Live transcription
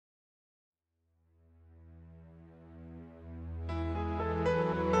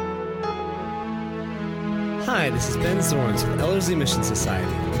Hi, this is Ben Zorns with Ellerslie Mission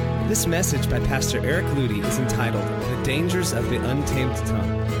Society. This message by Pastor Eric Ludy is entitled, The Dangers of the Untamed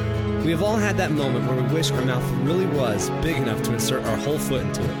Tongue. We have all had that moment where we wish our mouth really was big enough to insert our whole foot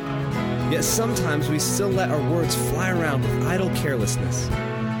into it. Yet sometimes we still let our words fly around with idle carelessness.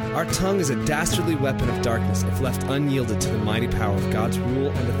 Our tongue is a dastardly weapon of darkness if left unyielded to the mighty power of God's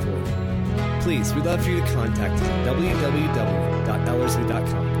rule and authority. Please, we'd love for you to contact us at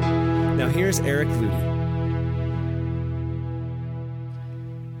www.ellerslie.com. Now here's Eric Ludy.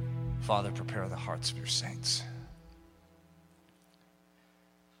 Father, prepare the hearts of your saints.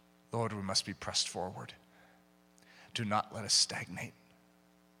 Lord, we must be pressed forward. Do not let us stagnate.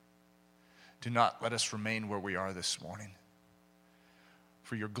 Do not let us remain where we are this morning.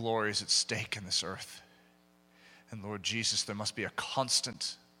 For your glory is at stake in this earth. And Lord Jesus, there must be a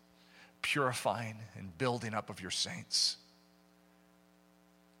constant purifying and building up of your saints.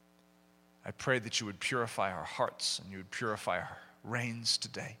 I pray that you would purify our hearts and you would purify our reins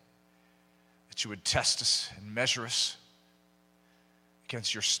today. That you would test us and measure us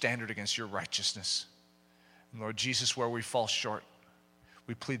against your standard, against your righteousness. And Lord Jesus, where we fall short,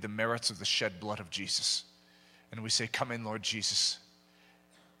 we plead the merits of the shed blood of Jesus. And we say, come in, Lord Jesus,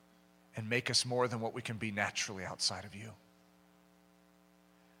 and make us more than what we can be naturally outside of you.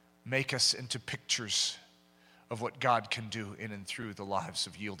 Make us into pictures of what God can do in and through the lives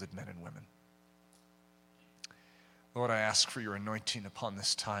of yielded men and women. Lord, I ask for your anointing upon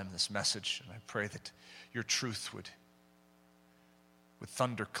this time, this message, and I pray that your truth would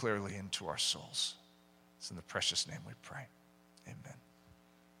thunder clearly into our souls. It's in the precious name we pray. Amen.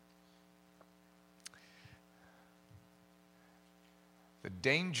 The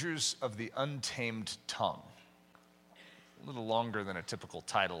dangers of the untamed tongue. A little longer than a typical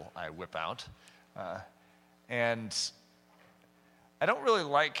title I whip out. And I don't really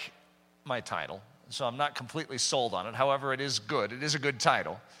like my title, so I'm not completely sold on it. However, it is good. It is a good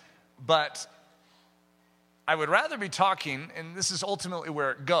title. But I would rather be talking, and this is ultimately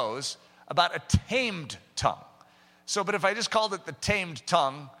where it goes, about a tamed tongue. But if I just called it the tamed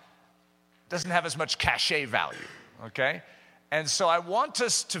tongue, it doesn't have as much cachet value, okay? And so I want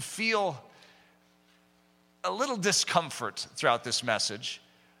us to feel a little discomfort throughout this message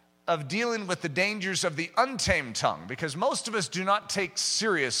of dealing with the dangers of the untamed tongue, because most of us do not take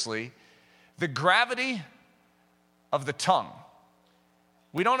seriously the gravity of the tongue.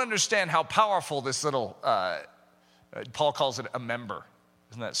 We don't understand how powerful this little, Paul calls it a member.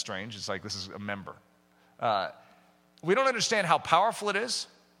 Isn't that strange? It's like this is a member. We don't understand how powerful it is.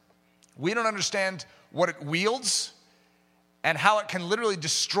 We don't understand what it wields and how it can literally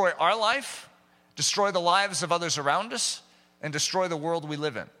destroy our life, destroy the lives of others around us, and destroy the world we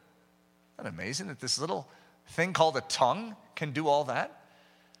live in. Isn't that amazing that this little thing called a tongue can do all that?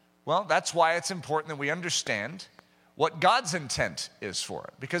 Well, that's why it's important that we understand what God's intent is for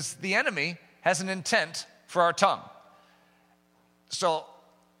it, because the enemy has an intent for our tongue. So,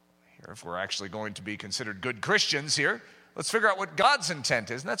 here, if we're actually going to be considered good Christians here, let's figure out what God's intent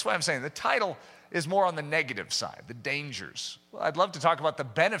is, and that's why I'm saying the title is more on the negative side, the dangers. Well, I'd love to talk about the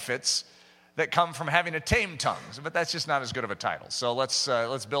benefits that come from having a tamed tongue, but that's just not as good of a title. So let's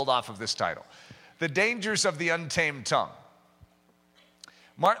build off of this title. The dangers of the untamed tongue.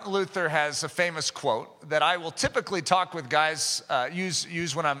 Martin Luther has a famous quote that I will typically talk with guys,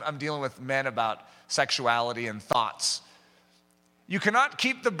 use when I'm dealing with men about sexuality and thoughts. You cannot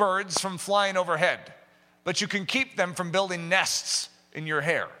keep the birds from flying overhead, but you can keep them from building nests in your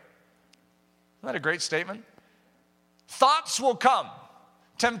hair. Isn't that a great statement? Thoughts will come.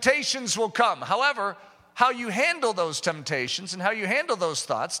 Temptations will come. However, how you handle those temptations and how you handle those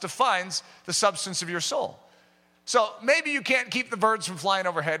thoughts defines the substance of your soul. So maybe you can't keep the birds from flying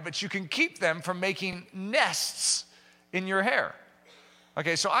overhead, but you can keep them from making nests in your hair.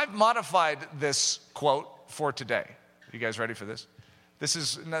 Okay, so I've modified this quote for today. Are you guys ready for this?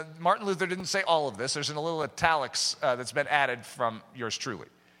 Martin Luther didn't say all of this. There's a little italics that's been added from yours truly.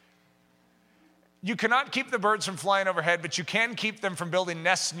 You cannot keep the birds from flying overhead, but you can keep them from building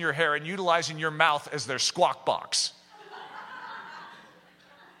nests in your hair and utilizing your mouth as their squawk box.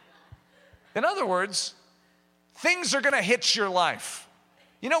 In other words, things are going to hit your life.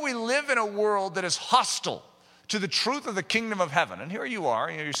 You know, we live in a world that is hostile to the truth of the kingdom of heaven. And here you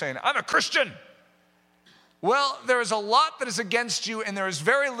are, you're saying, I'm a Christian. Well, there is a lot that is against you, and there is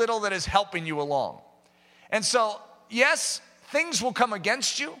very little that is helping you along. And so, yes, things will come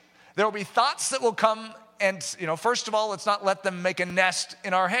against you. There will be thoughts that will come, and, first of all, let's not let them make a nest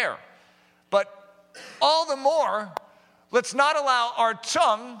in our hair. But all the more, let's not allow our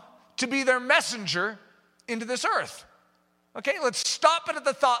tongue to be their messenger into this earth. Okay, let's stop it at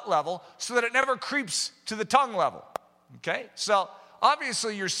the thought level so that it never creeps to the tongue level. Okay, so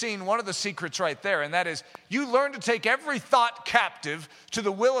obviously you're seeing one of the secrets right there, and that is you learn to take every thought captive to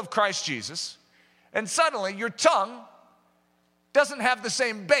the will of Christ Jesus, and suddenly your tongue doesn't have the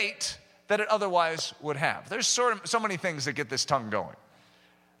same bait that it otherwise would have. There's so many things that get this tongue going.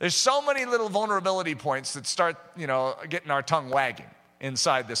 There's so many little vulnerability points that start, getting our tongue wagging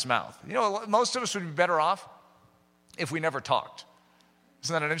inside this mouth. Most of us would be better off if we never talked.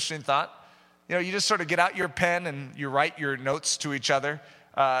 Isn't that an interesting thought? You just sort of get out your pen and you write your notes to each other.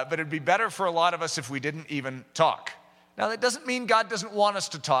 But it'd be better for a lot of us if we didn't even talk. Now, that doesn't mean God doesn't want us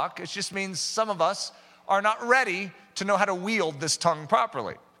to talk. It just means some of us are not ready to know how to wield this tongue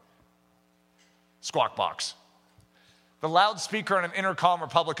properly. Squawk box. The loudspeaker on an intercom or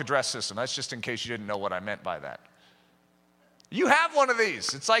public address system. That's just in case you didn't know what I meant by that. You have one of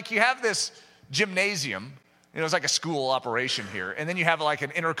these. It's like you have this gymnasium. It's like a school operation here. And then you have like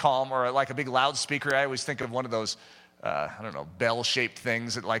an intercom or like a big loudspeaker. I always think of one of those, bell-shaped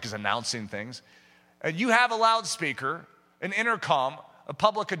things that like is announcing things. And you have a loudspeaker, an intercom, a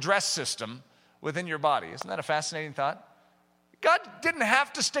public address system within your body. Isn't that a fascinating thought? God didn't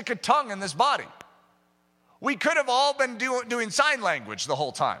have to stick a tongue in this body. We could have all been doing sign language the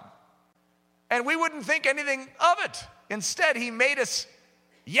whole time. And we wouldn't think anything of it. Instead, he made us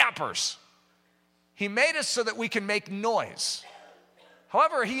yappers. He made us so that we can make noise.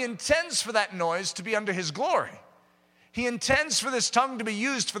 However, he intends for that noise to be under his glory. He intends for this tongue to be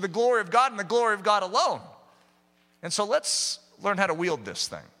used for the glory of God and the glory of God alone. And so let's learn how to wield this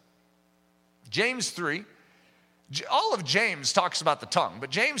thing. James 3, all of James talks about the tongue, but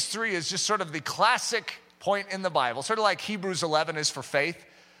James 3 is just sort of the classic point in the Bible, sort of like Hebrews 11 is for faith.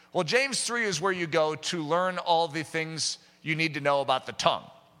 Well, James 3 is where you go to learn all the things you need to know about the tongue.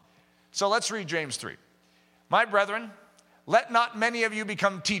 So let's read James 3. My brethren, let not many of you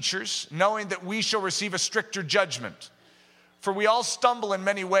become teachers, knowing that we shall receive a stricter judgment. For we all stumble in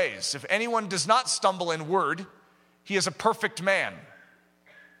many ways. If anyone does not stumble in word, he is a perfect man,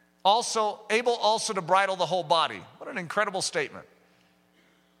 able also to bridle the whole body. What an incredible statement.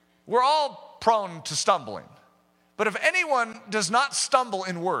 We're all prone to stumbling. But if anyone does not stumble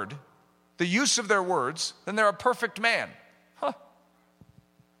in word, the use of their words, then they're a perfect man.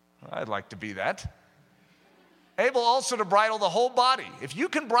 I'd like to be that. Able also to bridle the whole body. If you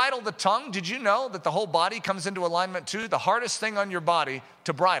can bridle the tongue, did you know that the whole body comes into alignment too? The hardest thing on your body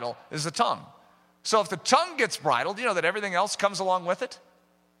to bridle is the tongue. So if the tongue gets bridled, you know that everything else comes along with it?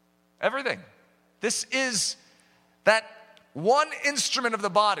 Everything. This is that one instrument of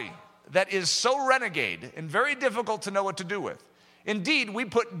the body that is so renegade and very difficult to know what to do with. Indeed, we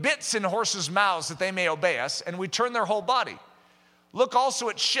put bits in horses' mouths that they may obey us, and we turn their whole body. Look also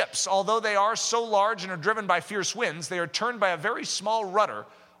at ships. Although they are so large and are driven by fierce winds, they are turned by a very small rudder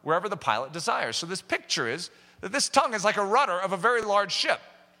wherever the pilot desires. So this picture is that this tongue is like a rudder of a very large ship.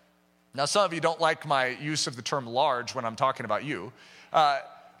 Now, some of you don't like my use of the term large when I'm talking about you,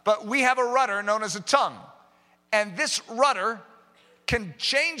 but we have a rudder known as a tongue. And this rudder can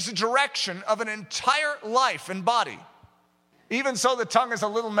change the direction of an entire life and body. Even so, the tongue is a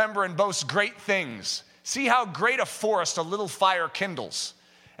little member and boasts great things. See how great a forest a little fire kindles.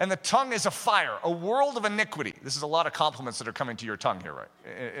 And the tongue is a fire, a world of iniquity. This is a lot of compliments that are coming to your tongue here,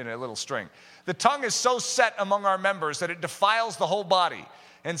 right? In a little string. The tongue is so set among our members that it defiles the whole body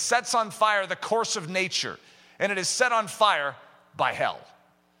and sets on fire the course of nature. And it is set on fire by hell.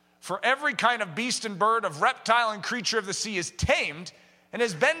 For every kind of beast and bird, of reptile and creature of the sea is tamed and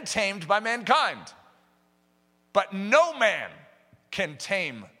has been tamed by mankind. But no man can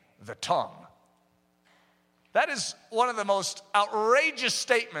tame the tongue. That is one of the most outrageous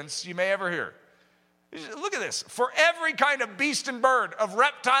statements you may ever hear. Look at this. For every kind of beast and bird, of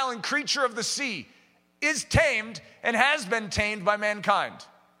reptile and creature of the sea is tamed and has been tamed by mankind.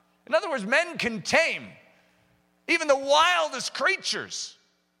 In other words, men can tame even the wildest creatures,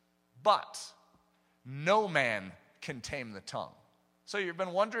 but no man can tame the tongue. So you've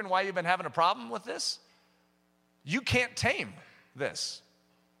been wondering why you've been having a problem with this? You can't tame this.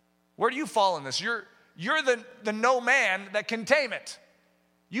 Where do you fall in this? You're the no man that can tame it.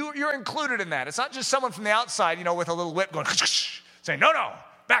 You're included in that. It's not just someone from the outside, with a little whip going, saying, no,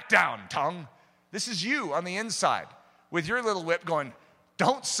 back down, tongue. This is you on the inside with your little whip going,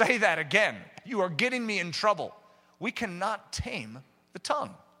 don't say that again. You are getting me in trouble. We cannot tame the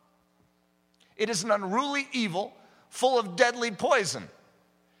tongue. It is an unruly evil full of deadly poison.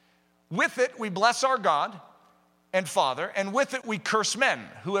 With it we bless our God and Father, and with it we curse men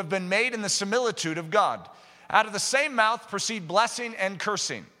who have been made in the similitude of God. Out of the same mouth proceed blessing and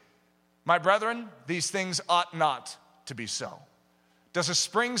cursing. My brethren, these things ought not to be so. Does a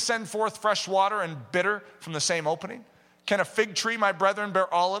spring send forth fresh water and bitter from the same opening? Can a fig tree, my brethren,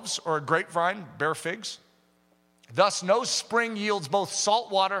 bear olives, or a grapevine bear figs? Thus no spring yields both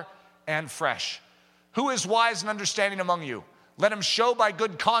salt water and fresh. Who is wise and understanding among you? Let him show by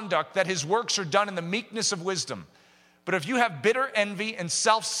good conduct that his works are done in the meekness of wisdom. But if you have bitter envy and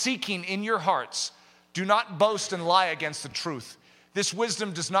self-seeking in your hearts, do not boast and lie against the truth. This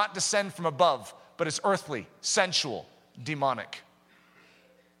wisdom does not descend from above, but is earthly, sensual, demonic.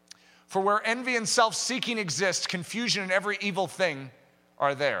 For where envy and self-seeking exist, confusion and every evil thing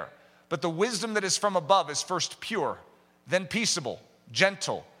are there. But the wisdom that is from above is first pure, then peaceable,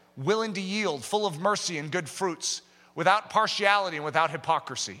 gentle, willing to yield, full of mercy and good fruits, without partiality and without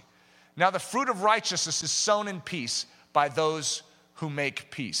hypocrisy. Now the fruit of righteousness is sown in peace by those who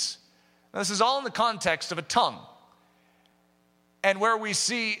make peace. Now, this is all in the context of a tongue. And where we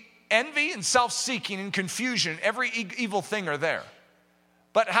see envy and self-seeking and confusion, every evil thing are there.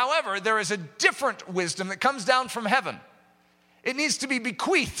 But however, there is a different wisdom that comes down from heaven. It needs to be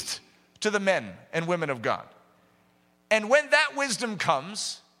bequeathed to the men and women of God. And when that wisdom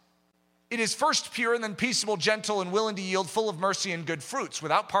comes, it is first pure and then peaceable, gentle, and willing to yield, full of mercy and good fruits,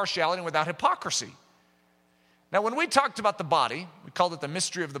 without partiality and without hypocrisy. Now, when we talked about the body, we called it the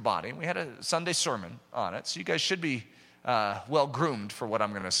mystery of the body. We had a Sunday sermon on it, so you guys should be well-groomed for what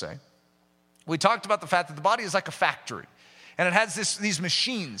I'm going to say. We talked about the fact that the body is like a factory, and it has these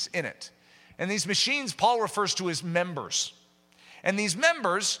machines in it. And these machines, Paul refers to as members. And these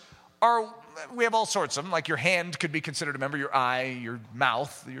members we have all sorts of them, like your hand could be considered a member, your eye, your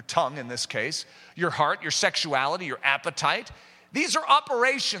mouth, your tongue in this case, your heart, your sexuality, your appetite. These are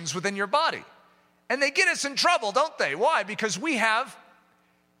operations within your body. And they get us in trouble, don't they? Why? Because we have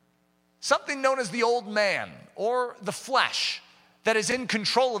something known as the old man or the flesh that is in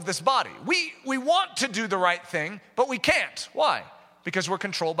control of this body. We want to do the right thing, but we can't. Why? Because we're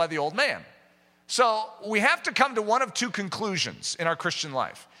controlled by the old man. So we have to come to one of two conclusions in our Christian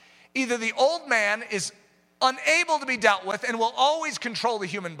life. Either the old man is unable to be dealt with and will always control the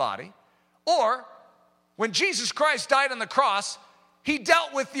human body, or when Jesus Christ died on the cross, he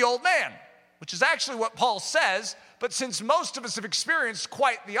dealt with the old man, which is actually what Paul says, but since most of us have experienced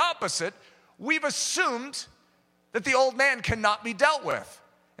quite the opposite, we've assumed that the old man cannot be dealt with.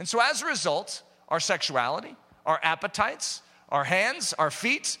 And so as a result, our sexuality, our appetites, our hands, our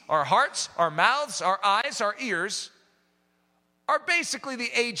feet, our hearts, our mouths, our eyes, our ears are basically the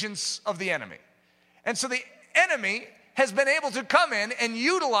agents of the enemy. And so the enemy has been able to come in and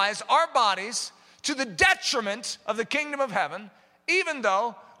utilize our bodies to the detriment of the kingdom of heaven, even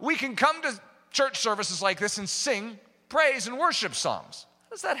though we can come to church services like this and sing praise and worship songs.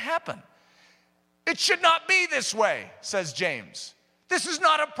 How does that happen? It should not be this way, says James. This is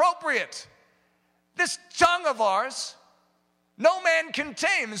not appropriate. This tongue of ours, no man can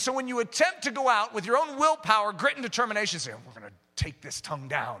tame. And so when you attempt to go out with your own willpower, grit, and determination, say, we're going to take this tongue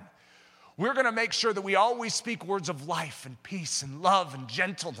down. We're going to make sure that we always speak words of life and peace and love and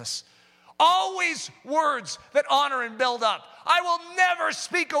gentleness. Always words that honor and build up. I will never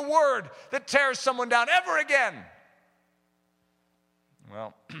speak a word that tears someone down ever again.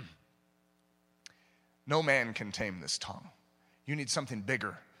 Well, no man can tame this tongue. You need something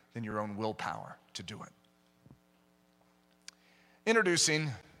bigger than your own willpower to do it. Introducing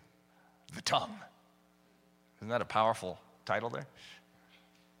the tongue. Isn't that a powerful title there?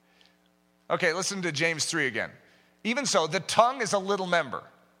 Okay, listen to James 3 again. Even so, the tongue is a little member.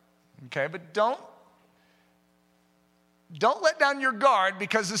 Okay, but don't let down your guard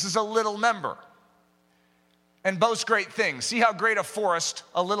because this is a little member. And boast great things. See how great a forest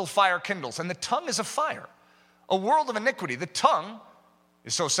a little fire kindles. And the tongue is a fire, a world of iniquity. The tongue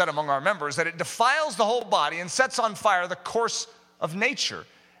is so set among our members that it defiles the whole body and sets on fire the course of nature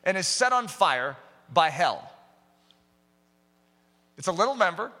and is set on fire by hell. It's a little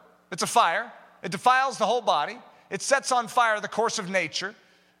member. It's a fire. It defiles the whole body. It sets on fire the course of nature.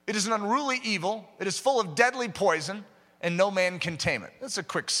 It is an unruly evil. It is full of deadly poison, and no man can tame it. That's a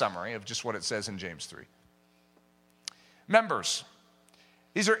quick summary of just what it says in James 3. Members.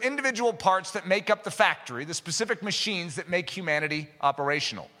 These are individual parts that make up the factory, the specific machines that make humanity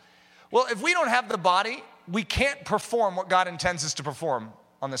operational. Well, if we don't have the body, we can't perform what God intends us to perform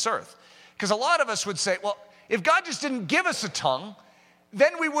on this earth. Because a lot of us would say, well, if God just didn't give us a tongue,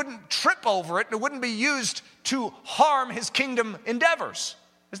 then we wouldn't trip over it and it wouldn't be used to harm his kingdom endeavors.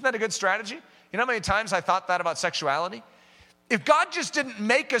 Isn't that a good strategy? You know how many times I thought that about sexuality? If God just didn't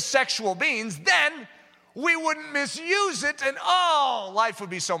make us sexual beings, then we wouldn't misuse it and life would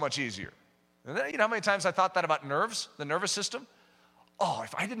be so much easier. You know how many times I thought that about nerves, the nervous system? Oh,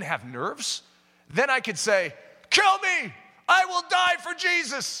 if I didn't have nerves, then I could say, kill me. I will die for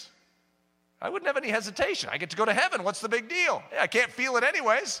Jesus. I wouldn't have any hesitation. I get to go to heaven. What's the big deal? Yeah, I can't feel it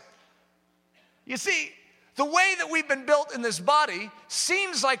anyways. You see, the way that we've been built in this body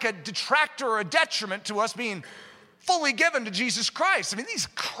seems like a detractor or a detriment to us being fully given to Jesus Christ. I mean, these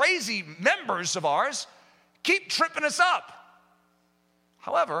crazy members of ours keep tripping us up.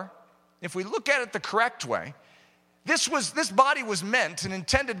 However, if we look at it the correct way, this body was meant and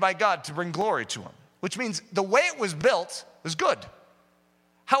intended by God to bring glory to him, which means the way it was built was good.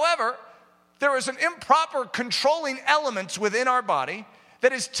 However, there is an improper controlling element within our body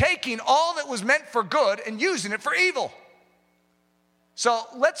that is taking all that was meant for good and using it for evil. So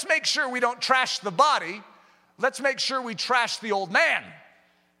let's make sure we don't trash the body. Let's make sure we trash the old man.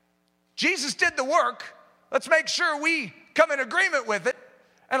 Jesus did the work. Let's make sure we come in agreement with it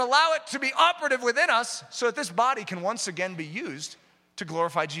and allow it to be operative within us so that this body can once again be used to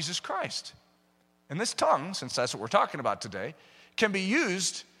glorify Jesus Christ. And this tongue, since that's what we're talking about today, can be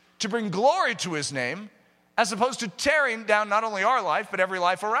used to bring glory to his name as opposed to tearing down not only our life, but every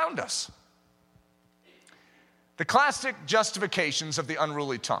life around us. The classic justifications of the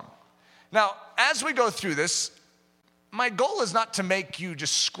unruly tongue. Now, as we go through this, my goal is not to make you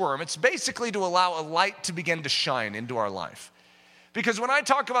just squirm. It's basically to allow a light to begin to shine into our life. Because when I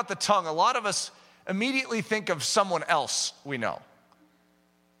talk about the tongue, a lot of us immediately think of someone else we know.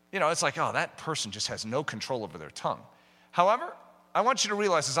 You know, it's like, oh, that person just has no control over their tongue. However, I want you to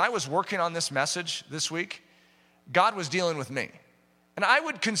realize as I was working on this message this week, God was dealing with me. And I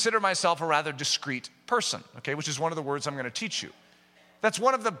would consider myself a rather discreet person, okay, which is one of the words I'm going to teach you. That's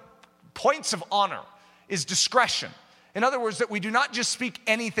one of the points of honor is discretion. In other words, that we do not just speak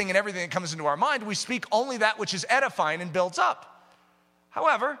anything and everything that comes into our mind. We speak only that which is edifying and builds up.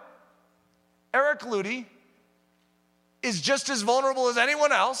 However, Eric Ludy is just as vulnerable as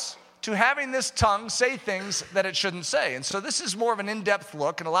anyone else to having this tongue say things that it shouldn't say. And so this is more of an in-depth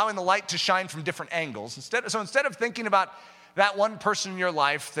look and allowing the light to shine from different angles. Instead of thinking about that one person in your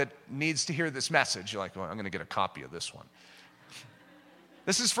life that needs to hear this message, you're like, well, I'm going to get a copy of this one.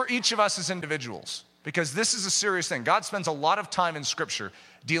 This is for each of us as individuals, because this is a serious thing. God spends a lot of time in Scripture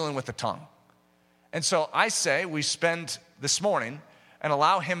dealing with the tongue. And so I say we spend this morning and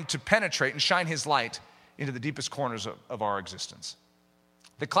allow him to penetrate and shine his light into the deepest corners of our existence.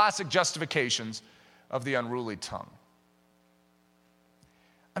 The classic justifications of the unruly tongue.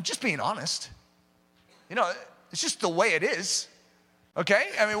 I'm just being honest. You know, it's just the way it is. Okay?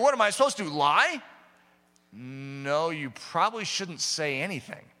 I mean, what am I supposed to do? Lie? No, you probably shouldn't say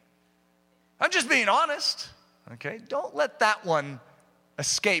anything. I'm just being honest. Okay? Don't let that one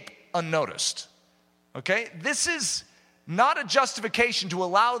escape unnoticed. Okay? This is not a justification to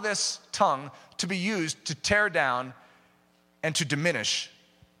allow this tongue to be used to tear down and to diminish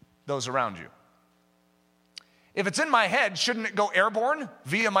those around you. If it's in my head, shouldn't it go airborne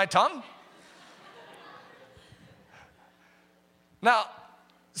via my tongue? Now,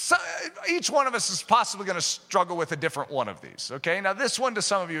 each one of us is possibly going to struggle with a different one of these, okay? Now, this one to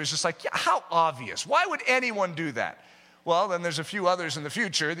some of you is just like, yeah, how obvious? Why would anyone do that? Well, then there's a few others in the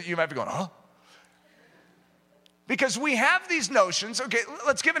future that you might be going, huh? Because we have these notions. Okay,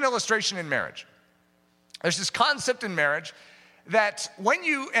 let's give an illustration in marriage. There's this concept in marriage that when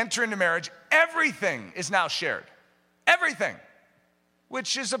you enter into marriage, everything is now shared. Everything,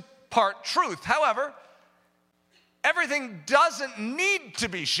 which is a part truth. However, everything doesn't need to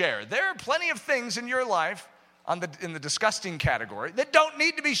be shared. There are plenty of things in your life in the disgusting category that don't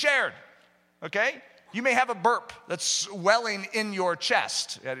need to be shared, okay? You may have a burp that's welling in your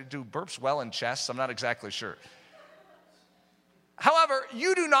chest. Do burps well in chests? I'm not exactly sure. However,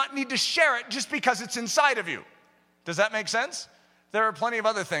 you do not need to share it just because it's inside of you. Does that make sense? There are plenty of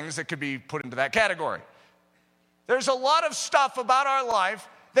other things that could be put into that category. There's a lot of stuff about our life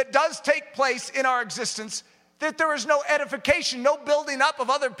that does take place in our existence that there is no edification, no building up of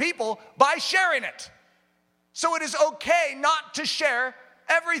other people by sharing it. So it is okay not to share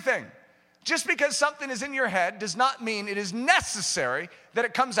everything. Just because something is in your head does not mean it is necessary that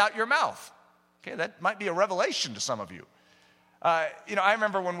it comes out your mouth. Okay, that might be a revelation to some of you. I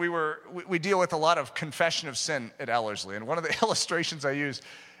remember when we deal with a lot of confession of sin at Ellerslie, and one of the illustrations I use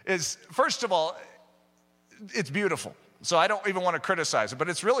is, first of all, it's beautiful. So I don't even want to criticize it, but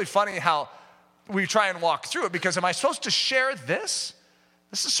it's really funny how we try and walk through it, because am I supposed to share this?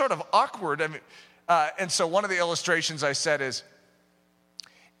 This is sort of awkward. I mean, and so one of the illustrations I said is,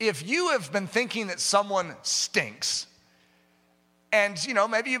 if you have been thinking that someone stinks, and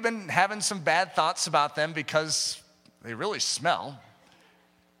maybe you've been having some bad thoughts about them because they really smell,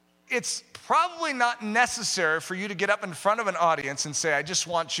 it's probably not necessary for you to get up in front of an audience and say, I just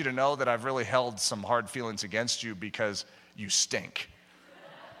want you to know that I've really held some hard feelings against you because you stink.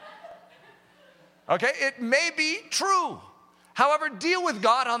 Okay, it may be true. However, deal with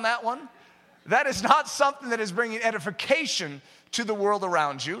God on that one. That is not something that is bringing edification to the world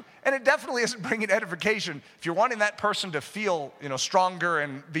around you, and it definitely isn't bringing edification. If you're wanting that person to feel, stronger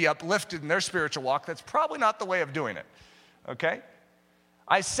and be uplifted in their spiritual walk, that's probably not the way of doing it, okay?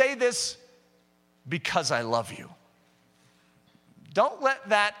 I say this because I love you. Don't let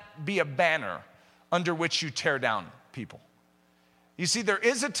that be a banner under which you tear down people. You see, there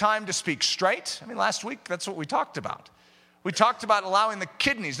is a time to speak straight. Last week, that's what we talked about. We talked about allowing the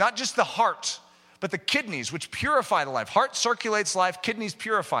kidneys, not just the heart, but the kidneys, which purify the life. Heart circulates life, kidneys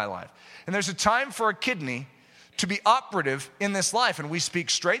purify life. And there's a time for a kidney to be operative in this life, and we speak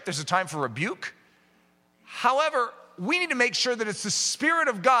straight. There's a time for rebuke. However, we need to make sure that it's the Spirit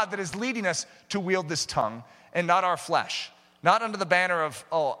of God that is leading us to wield this tongue and not our flesh. Not under the banner of,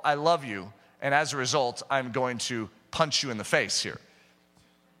 oh, I love you, and as a result, I'm going to punch you in the face here.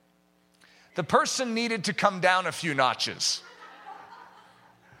 The person needed to come down a few notches.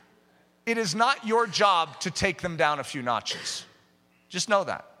 It is not your job to take them down a few notches. Just know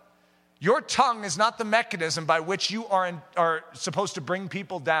that. Your tongue is not the mechanism by which you are supposed to bring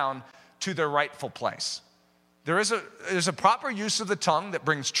people down to their rightful place. There's a proper use of the tongue that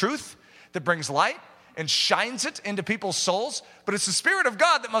brings truth, that brings light, and shines it into people's souls, but it's the Spirit of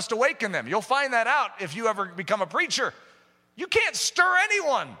God that must awaken them. You'll find that out if you ever become a preacher. You can't stir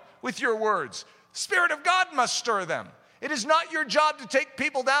anyone with your words. The Spirit of God must stir them. It is not your job to take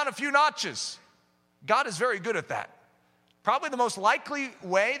people down a few notches. God is very good at that. Probably the most likely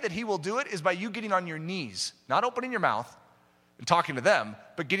way that he will do it is by you getting on your knees, not opening your mouth and talking to them,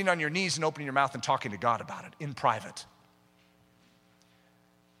 but getting on your knees and opening your mouth and talking to God about it in private.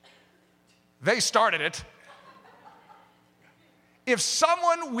 They started it. If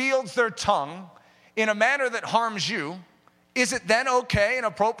someone wields their tongue in a manner that harms you, is it then okay and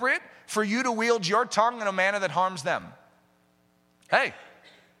appropriate for you to wield your tongue in a manner that harms them? Hey,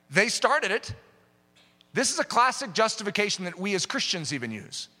 they started it. This is a classic justification that we as Christians even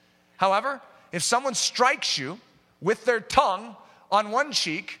use. However, if someone strikes you with their tongue on one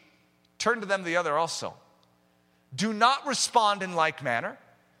cheek, turn to them the other also. Do not respond in like manner.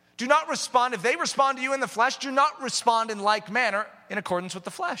 Do not respond, if they respond to you in the flesh, do not respond in like manner in accordance with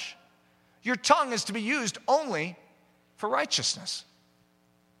the flesh. Your tongue is to be used only for righteousness.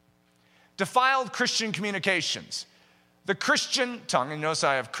 Defiled Christian communications. The Christian tongue, and notice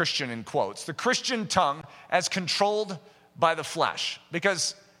I have Christian in quotes, the Christian tongue as controlled by the flesh.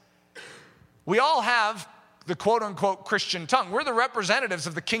 Because we all have the quote-unquote Christian tongue. We're the representatives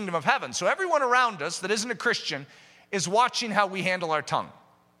of the kingdom of heaven. So everyone around us that isn't a Christian is watching how we handle our tongue.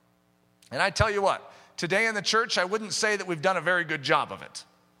 And I tell you what, today in the church, I wouldn't say that we've done a very good job of it.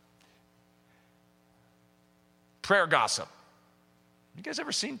 Prayer gossip. You guys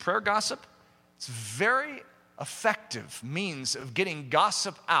ever seen prayer gossip? It's a very effective means of getting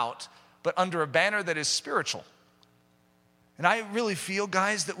gossip out, but under a banner that is spiritual. And I really feel,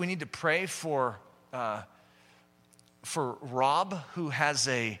 guys, that we need to pray for Rob, who has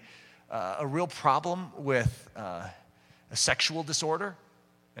a real problem with a sexual disorder.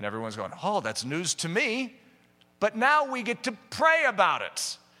 And everyone's going, oh, that's news to me. But now we get to pray about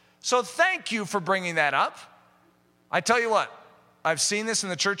it. So thank you for bringing that up. I tell you what, I've seen this in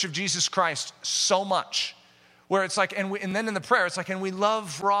the Church of Jesus Christ so much, where it's like, and then in the prayer, it's like, and we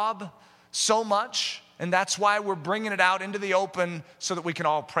love Rob so much, and that's why we're bringing it out into the open so that we can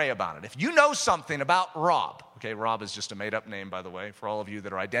all pray about it. If you know something about Rob, okay, Rob is just a made-up name, by the way, for all of you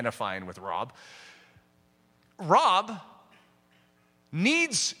that are identifying with Rob. Rob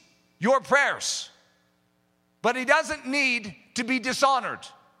needs your prayers, but he doesn't need to be dishonored.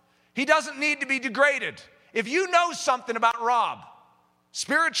 He doesn't need to be degraded. If you know something about Rob,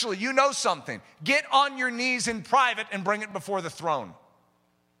 spiritually, you know something, get on your knees in private and bring it before the throne.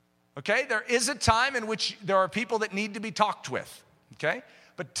 Okay? There is a time in which there are people that need to be talked with. Okay?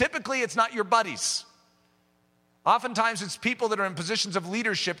 But typically, it's not your buddies. Oftentimes, it's people that are in positions of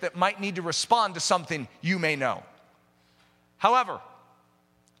leadership that might need to respond to something you may know. However,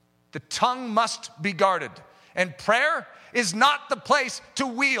 the tongue must be guarded, and prayer is not the place to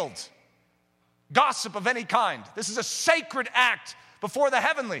wield gossip of any kind. This is a sacred act before the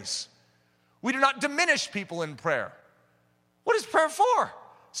heavenlies. We do not diminish people in prayer. What is prayer for?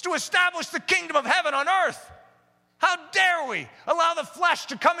 It's to establish the kingdom of heaven on earth. How dare we allow the flesh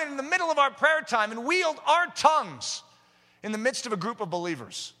to come in the middle of our prayer time and wield our tongues in the midst of a group of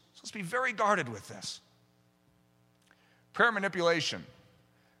believers? So let's be very guarded with this. Prayer manipulation.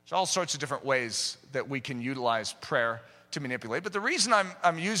 There's all sorts of different ways that we can utilize prayer to manipulate. But the reason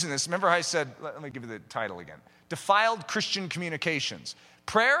I'm using this, remember I said, let me give you the title again, Defiled Christian Communications.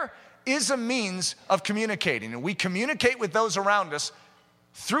 Prayer is a means of communicating, and we communicate with those around us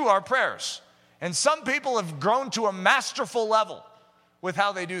through our prayers. And some people have grown to a masterful level with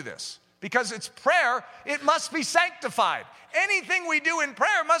how they do this. Because it's prayer, it must be sanctified. Anything we do in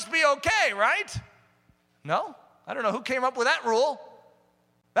prayer must be okay, right? No? I don't know who came up with that rule.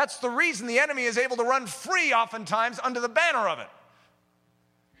 That's the reason the enemy is able to run free oftentimes under the banner of it.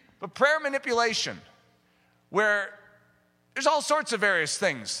 But prayer manipulation, where there's all sorts of various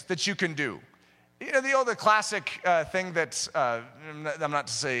things that you can do. You know, the classic thing that, I'm not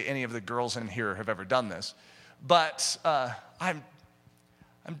to say any of the girls in here have ever done this, but I'm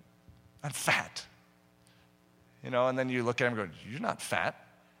fat. You know, and then you look at them and go, you're not fat.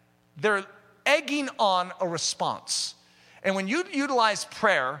 They're egging on a response. And when you utilize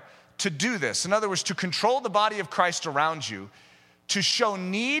prayer to do this, in other words, to control the body of Christ around you, to show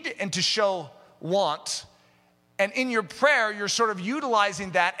need and to show want, and in your prayer, you're sort of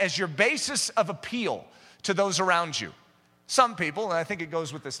utilizing that as your basis of appeal to those around you. Some people, and I think it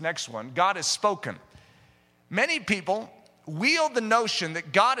goes with this next one, God has spoken. Many people wield the notion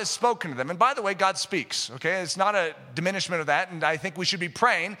that God has spoken to them. And by the way, God speaks, okay? It's not a diminishment of that, and I think we should be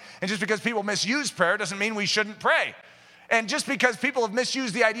praying. And just because people misuse prayer doesn't mean we shouldn't pray. And just because people have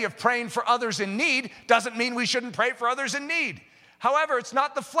misused the idea of praying for others in need doesn't mean we shouldn't pray for others in need. However, it's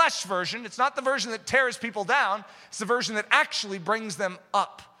not the flesh version. It's not the version that tears people down. It's the version that actually brings them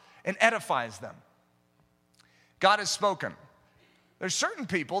up and edifies them. God has spoken. There's certain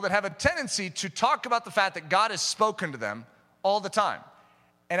people that have a tendency to talk about the fact that God has spoken to them all the time.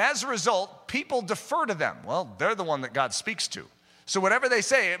 And as a result, people defer to them. Well, they're the one that God speaks to. So whatever they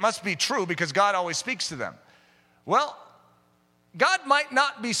say, it must be true because God always speaks to them. Well, God might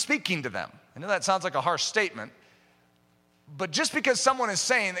not be speaking to them. I know that sounds like a harsh statement, but just because someone is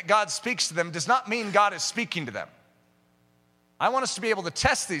saying that God speaks to them does not mean God is speaking to them. I want us to be able to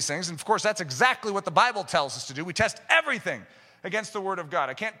test these things, and of course that's exactly what the Bible tells us to do. We test everything against the Word of God.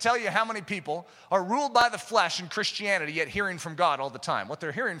 I can't tell you how many people are ruled by the flesh in Christianity yet hearing from God all the time. What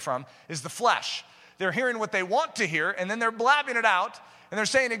they're hearing from is the flesh. They're hearing what they want to hear, and then they're blabbing it out, and they're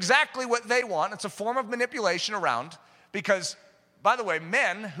saying exactly what they want. It's a form of manipulation around because, by the way,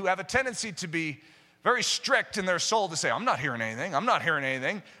 men who have a tendency to be very strict in their soul to say, I'm not hearing anything, I'm not hearing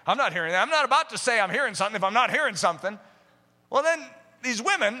anything, I'm not hearing that. I'm not about to say I'm hearing something if I'm not hearing something. Well, then these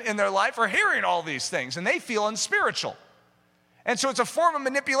women in their life are hearing all these things, and they feel unspiritual. And so it's a form of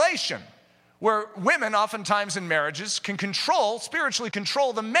manipulation where women oftentimes in marriages can spiritually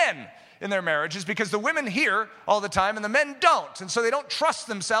control the men in their marriages because the women hear all the time and the men don't. And so they don't trust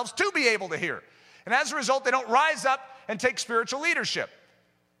themselves to be able to hear. And as a result, they don't rise up and take spiritual leadership.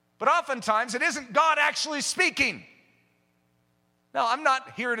 But oftentimes it isn't God actually speaking. Now, I'm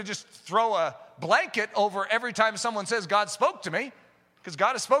not here to just throw a blanket over every time someone says God spoke to me, because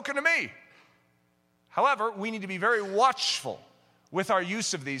God has spoken to me. However, we need to be very watchful with our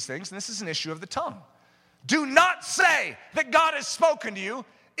use of these things, and this is an issue of the tongue. Do not say that God has spoken to you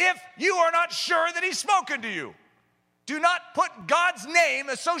if you are not sure that He's spoken to you. Do not put God's name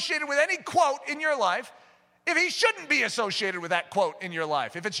associated with any quote in your life if He shouldn't be associated with that quote in your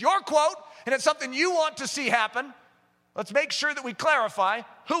life. If it's your quote and it's something you want to see happen, let's make sure that we clarify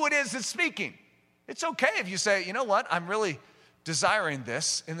who it is that's speaking. It's okay if you say, you know what, I'm really desiring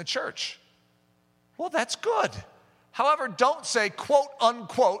this in the church. Well, that's good. However, don't say, quote,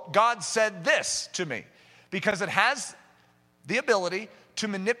 unquote, God said this to me, because it has the ability to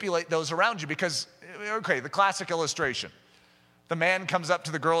manipulate those around you. Because, okay, the classic illustration. The man comes up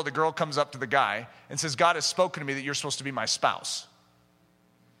to the girl comes up to the guy and says, God has spoken to me that you're supposed to be my spouse.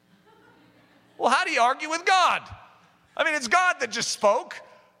 Well, how do you argue with God? I mean, it's God that just spoke.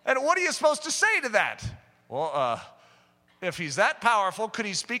 And what are you supposed to say to that? Well, if He's that powerful, could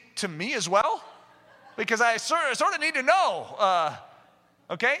He speak to me as well? Because I sort of need to know.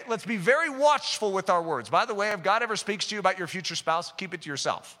 Okay, let's be very watchful with our words. By the way, if God ever speaks to you about your future spouse, keep it to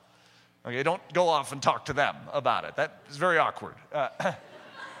yourself. Okay, don't go off and talk to them about it. That is very awkward.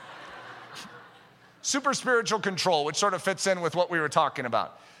 Super spiritual control, which sort of fits in with what we were talking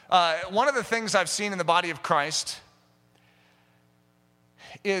about. One of the things I've seen in the body of Christ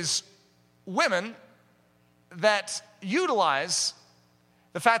is women that utilize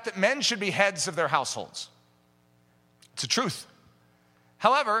the fact that men should be heads of their households. It's a truth.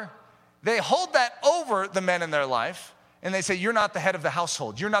 However, they hold that over the men in their life, and they say, you're not the head of the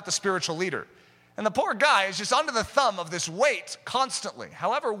household. You're not the spiritual leader. And the poor guy is just under the thumb of this weight constantly.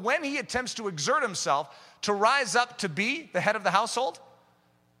 However, when he attempts to exert himself to rise up to be the head of the household,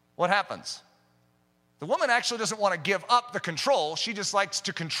 what happens? The woman actually doesn't want to give up the control. She just likes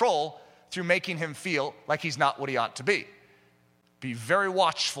to control through making him feel like he's not what he ought to be. Be very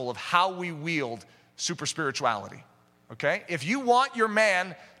watchful of how we wield super spirituality, okay? If you want your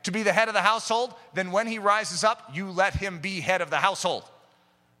man to be the head of the household, then when he rises up, you let him be head of the household.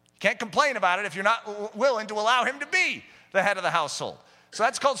 You can't complain about it if you're not willing to allow him to be the head of the household. So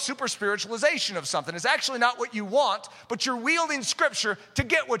that's called super spiritualization of something. It's actually not what you want, but you're wielding Scripture to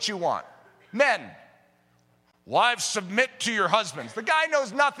get what you want. Men, wives, submit to your husbands. The guy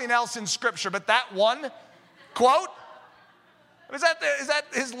knows nothing else in Scripture but that one quote. Is that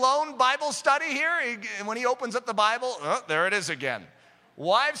his lone Bible study here? When he opens up the Bible, there it is again.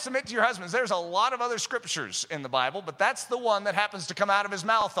 Wives, submit to your husbands. There's a lot of other scriptures in the Bible, but that's the one that happens to come out of his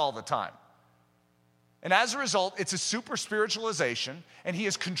mouth all the time. And as a result, it's a super spiritualization, and he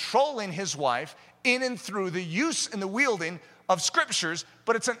is controlling his wife in and through the use and the wielding of scriptures,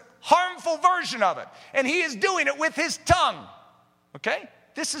 but it's a harmful version of it. And he is doing it with his tongue. Okay?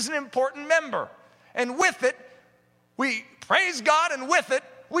 This is an important member. And with it, we praise God, and with it,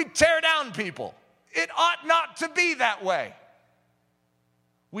 we tear down people. It ought not to be that way.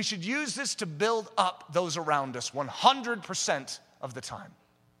 We should use this to build up those around us 100% of the time.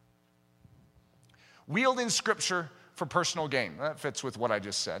 Wielding Scripture for personal gain. That fits with what I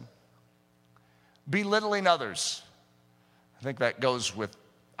just said. Belittling others. I think that goes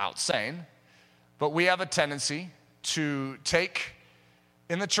without saying. But we have a tendency to take,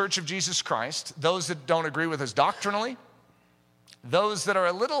 in the Church of Jesus Christ, those that don't agree with us doctrinally, those that are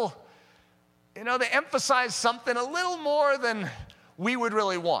a little, they emphasize something a little more than we would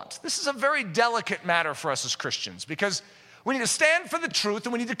really want. This is a very delicate matter for us as Christians because we need to stand for the truth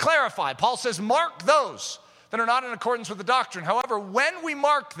and we need to clarify. Paul says, mark those that are not in accordance with the doctrine. However, when we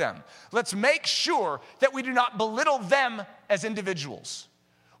mark them, let's make sure that we do not belittle them as individuals.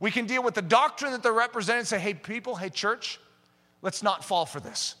 We can deal with the doctrine that they're representing and say, hey, people, hey, church, let's not fall for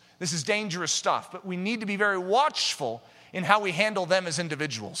this. This is dangerous stuff, but we need to be very watchful in how we handle them as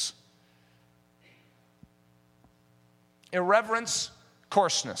individuals. Irreverence,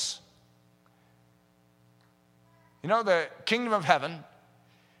 coarseness. The kingdom of heaven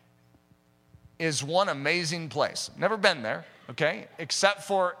is one amazing place. Never been there, okay? Except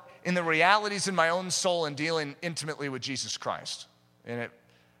for in the realities in my own soul and dealing intimately with Jesus Christ. And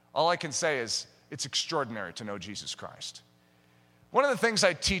all I can say is it's extraordinary to know Jesus Christ. One of the things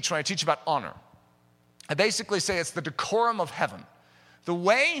I teach when I teach about honor, I basically say it's the decorum of heaven. The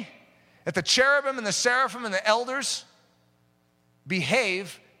way that the cherubim and the seraphim and the elders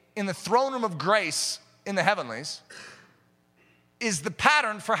behave in the throne room of grace in the heavenlies is the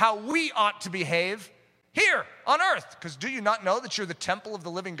pattern for how we ought to behave here on earth. Because do you not know that you're the temple of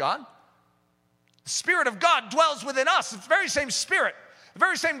the living God? The Spirit of God dwells within us. It's the very same Spirit, the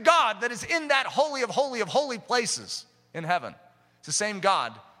very same God that is in that holy of holy places in heaven. It's the same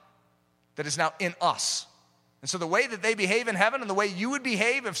God that is now in us. And so the way that they behave in heaven and the way you would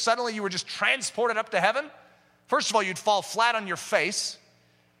behave if suddenly you were just transported up to heaven, first of all, you'd fall flat on your face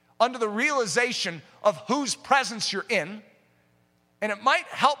under the realization of whose presence you're in, and it might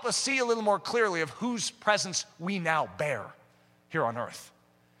help us see a little more clearly of whose presence we now bear here on earth.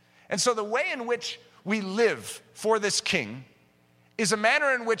 And so the way in which we live for this king is a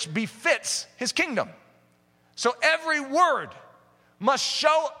manner in which befits his kingdom. So every word must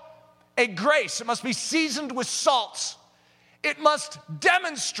show a grace. It must be seasoned with salts. It must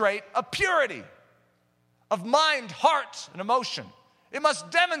demonstrate a purity of mind, heart, and emotion. It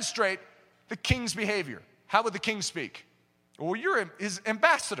must demonstrate the king's behavior. How would the king speak? Well, you're his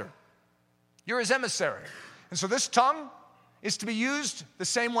ambassador. You're his emissary. And so this tongue is to be used the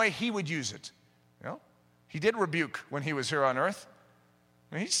same way he would use it. He did rebuke when he was here on earth.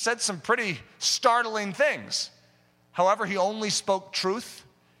 He said some pretty startling things. However, he only spoke truth,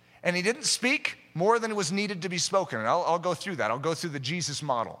 and he didn't speak more than was needed to be spoken. And I'll go through that. I'll go through the Jesus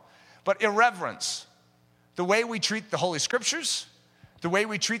model. But irreverence, the way we treat the Holy Scriptures, the way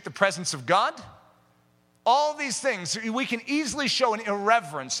we treat the presence of God, all these things, we can easily show an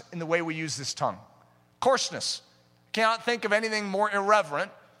irreverence in the way we use this tongue. Coarseness. Cannot think of anything more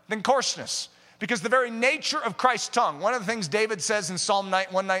irreverent than coarseness. Because the very nature of Christ's tongue, one of the things David says in Psalm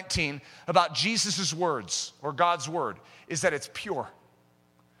 119 about Jesus' words, or God's word, is that it's pure.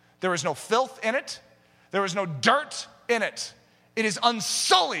 There is no filth in it. There is no dirt in it. It is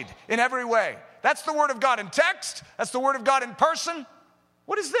unsullied in every way. That's the word of God in text. That's the word of God in person.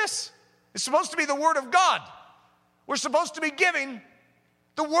 What is this? It's supposed to be the word of God. We're supposed to be giving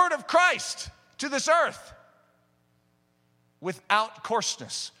the word of Christ to this earth without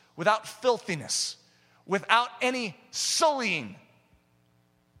coarseness, without filthiness, without any sullying.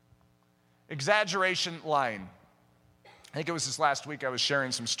 exaggeration, lying. I think it was this last week I was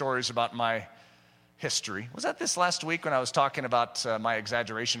sharing some stories about my history. Was that this last week when I was talking about my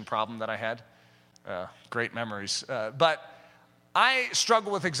exaggeration problem that I had? Great memories. But I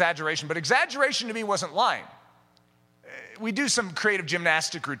struggle with exaggeration, but exaggeration to me wasn't lying. We do some creative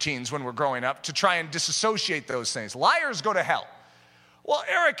gymnastic routines when we're growing up to try and disassociate those things. Liars go to hell. Well,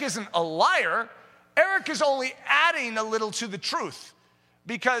 Eric isn't a liar. Eric is only adding a little to the truth.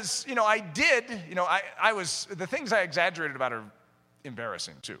 Because, the things I exaggerated about are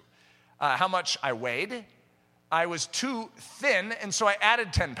embarrassing too. How much I weighed. I was too thin, and so I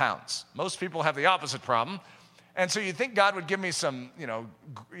added 10 pounds. Most people have the opposite problem. And so you'd think God would give me some,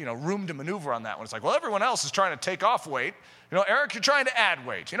 room to maneuver on that one. It's like, well, everyone else is trying to take off weight. Eric, you're trying to add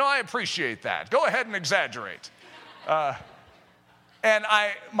weight. I appreciate that. Go ahead and exaggerate. And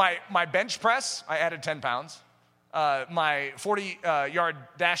my bench press, I added 10 pounds. My 40-yard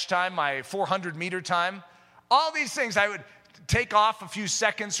dash time, my 400-meter time, all these things I would take off a few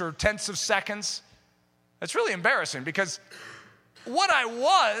seconds or tenths of seconds. That's really embarrassing because what I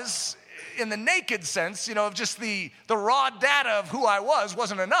was in the naked sense, of just the raw data of who I was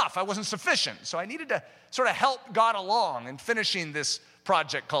wasn't enough. I wasn't sufficient. So I needed to sort of help God along in finishing this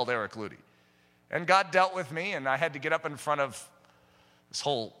project called Eric Ludy. And God dealt with me, and I had to get up in front of this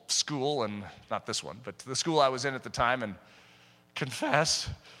whole school, and not this one, but the school I was in at the time, and confess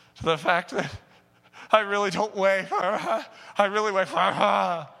to the fact that I really don't weigh. I really weigh.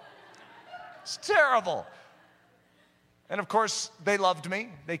 It's terrible. And of course, they loved me.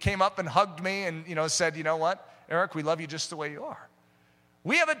 They came up and hugged me and, said, you know what, Eric, we love you just the way you are.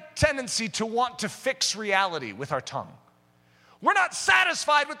 We have a tendency to want to fix reality with our tongue. We're not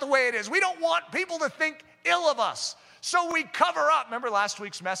satisfied with the way it is. We don't want people to think ill of us. So we cover up. Remember last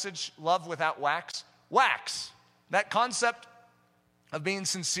week's message, love without wax? Wax. That concept of being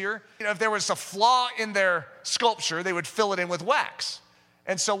sincere. If there was a flaw in their sculpture, they would fill it in with wax.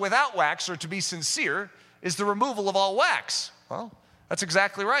 And so without wax, or to be sincere, is the removal of all wax. Well, that's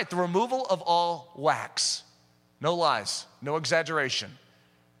exactly right. The removal of all wax. No lies, no exaggeration.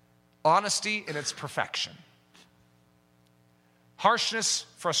 Honesty in its perfection. Harshness,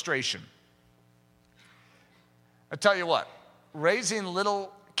 frustration. I tell you what, raising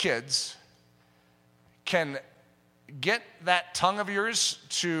little kids can get that tongue of yours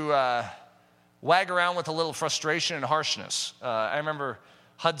to wag around with a little frustration and harshness. I remember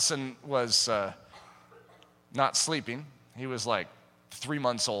Hudson was not sleeping. He was like 3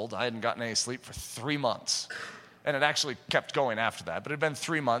 months old. I hadn't gotten any sleep for 3 months. And it actually kept going after that, but it had been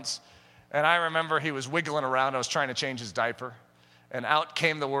 3 months. And I remember he was wiggling around. I was trying to change his diaper. And out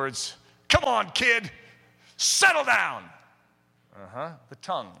came the words, "Come on, kid, settle down." The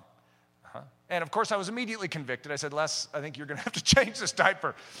tongue. And of course, I was immediately convicted. I said, Les, I think you're going to have to change this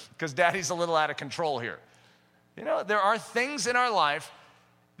diaper because Daddy's a little out of control here. There are things in our life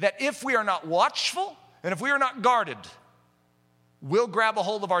that if we are not watchful and if we are not guarded, we'll grab a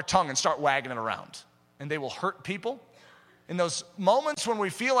hold of our tongue and start wagging it around. And they will hurt people. In those moments when we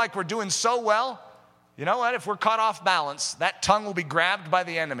feel like we're doing so well, you know what? If we're caught off balance, that tongue will be grabbed by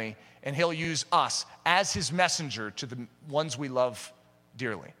the enemy and he'll use us as his messenger to the ones we love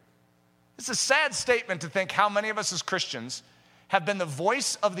dearly. It's a sad statement to think how many of us as Christians have been the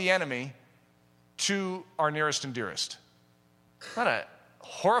voice of the enemy to our nearest and dearest. Not a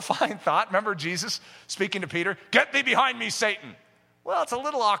horrifying thought. Remember Jesus speaking to Peter, "Get thee behind me, Satan." Well, it's a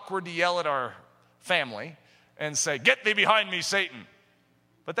little awkward to yell at our family and say, "Get thee behind me, Satan."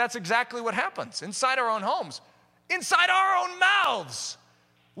 But that's exactly what happens inside our own homes, inside our own mouths.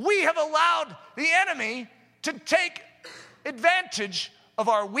 We have allowed the enemy to take advantage of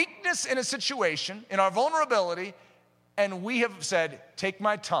our weakness in a situation, in our vulnerability, and we have said, "Take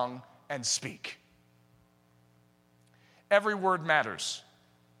my tongue and speak." Every word matters.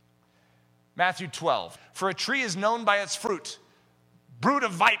 Matthew 12, "For a tree is known by its fruit, brood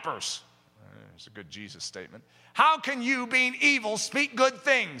of vipers." It's a good Jesus statement. "How can you, being evil, speak good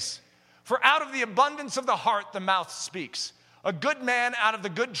things? For out of the abundance of the heart the mouth speaks. A good man out of the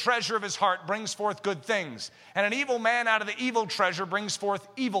good treasure of his heart brings forth good things, and an evil man out of the evil treasure brings forth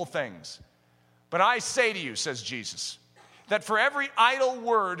evil things. But I say to you," says Jesus, "that for every idle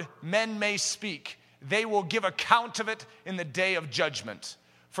word men may speak, they will give account of it in the day of judgment.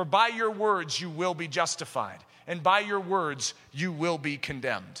 For by your words you will be justified, and by your words you will be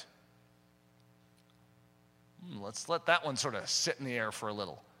condemned." Let's let that one sort of sit in the air for a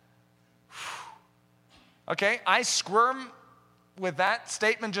little. Okay, I squirm with that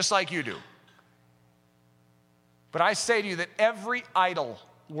statement just like you do. But I say to you that every idle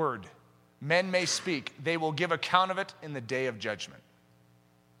word men may speak, they will give account of it in the day of judgment.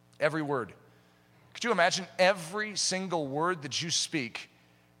 Every word. Could you imagine every single word that you speak,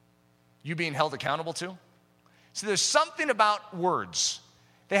 you being held accountable to? See, there's something about words.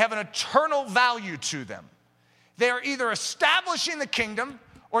 They have an eternal value to them. They are either establishing the kingdom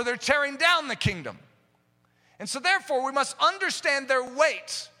or they're tearing down the kingdom. And so therefore, we must understand their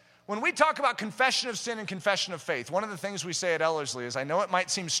weight. When we talk about confession of sin and confession of faith, one of the things we say at Ellerslie is, I know it might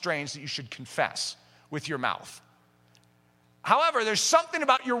seem strange that you should confess with your mouth. However, there's something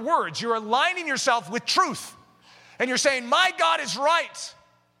about your words. You're aligning yourself with truth. And you're saying, my God is right.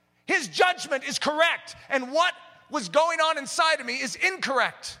 His judgment is correct. And what was going on inside of me is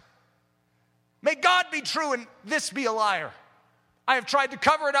incorrect. May God be true and this be a liar. I have tried to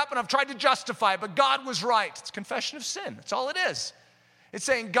cover it up and I've tried to justify it, but God was right. It's confession of sin. That's all it is. It's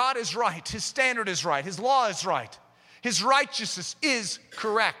saying God is right. His standard is right. His law is right. His righteousness is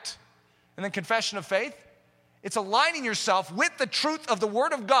correct. And then confession of faith, it's aligning yourself with the truth of the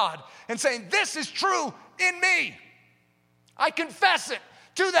Word of God and saying, this is true in me. I confess it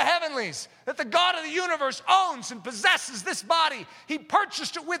to the heavenlies that the God of the universe owns and possesses this body. He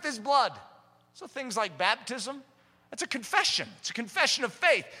purchased it with his blood. So things like baptism, that's a confession. It's a confession of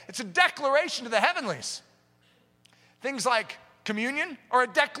faith. It's a declaration to the heavenlies. Things like communion are a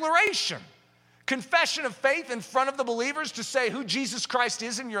declaration. Confession of faith in front of the believers to say who Jesus Christ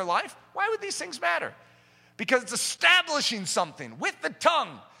is in your life. Why would these things matter? Because it's establishing something with the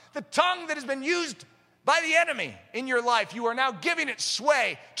tongue that has been used by the enemy in your life. You are now giving it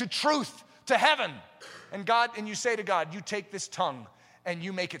sway to truth, to heaven. And you say to God, you take this tongue and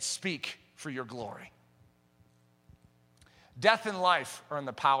you make it speak for your glory. Death and life are in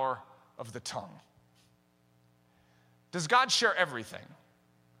the power of the tongue. Does God share everything?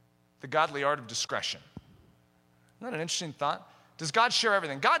 The godly art of discretion. Isn't that an interesting thought? Does God share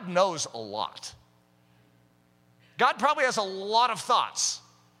everything? God knows a lot. God probably has a lot of thoughts.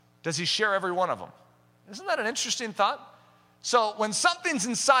 Does he share every one of them? Isn't that an interesting thought? So when something's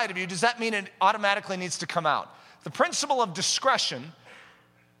inside of you, does that mean it automatically needs to come out? The principle of discretion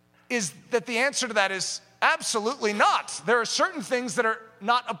is that the answer to that is absolutely not. There are certain things that are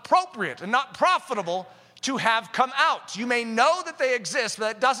not appropriate and not profitable to have come out. You may know that they exist, but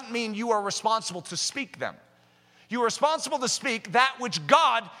that doesn't mean you are responsible to speak them. You are responsible to speak that which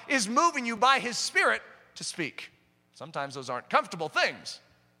God is moving you by his Spirit to speak. Sometimes those aren't comfortable things.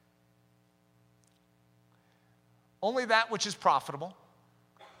 Only that which is profitable,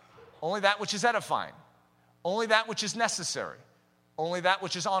 only that which is edifying, only that which is necessary, only that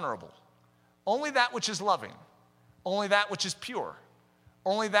which is honorable, only that which is loving, only that which is pure,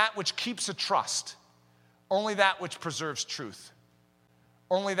 only that which keeps a trust, only that which preserves truth,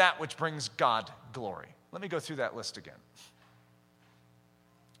 only that which brings God glory. Let me go through that list again.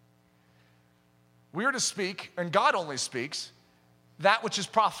 We are to speak, and God only speaks, that which is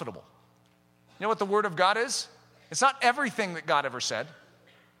profitable. You know what the Word of God is? It's not everything that God ever said.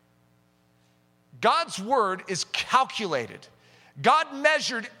 God's word is calculated. God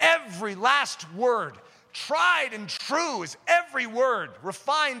measured every last word. Tried and true is every word,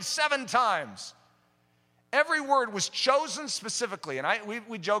 refined 7 times. Every word was chosen specifically. And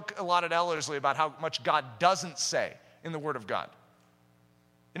we joke a lot at Ellerslie about how much God doesn't say in the Word of God.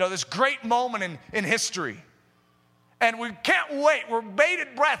 You know, this great moment in history. And we can't wait. We're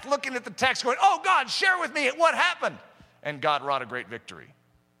bated breath looking at the text going, oh, God, share with me what happened. And God wrought a great victory.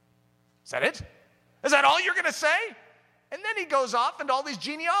 Is that it? Is that all you're going to say? And then he goes off into all these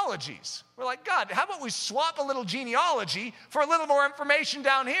genealogies. We're like, God, how about we swap a little genealogy for a little more information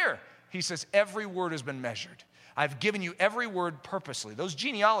down here? He says, every word has been measured. I've given you every word purposely. Those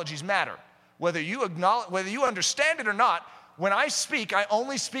genealogies matter. Whether you understand it or not, when I speak, I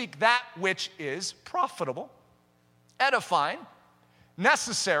only speak that which is profitable, edifying,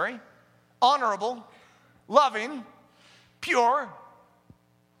 necessary, honorable, loving, pure,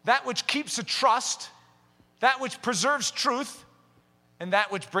 that which keeps a trust, that which preserves truth, and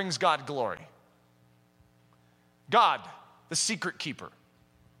that which brings God glory. God, the secret keeper.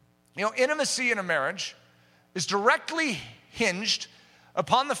 You know, intimacy in a marriage is directly hinged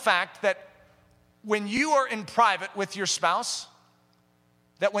upon the fact that when you are in private with your spouse,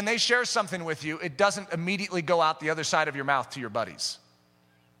 that when they share something with you, it doesn't immediately go out the other side of your mouth to your buddies.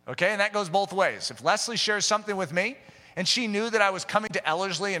 Okay, and that goes both ways. If Leslie shares something with me, and she knew that I was coming to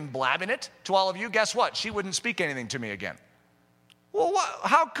Ellerslie and blabbing it to all of you, guess what? She wouldn't speak anything to me again. Well,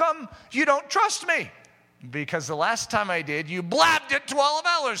 how come you don't trust me? Because the last time I did, you blabbed it to all of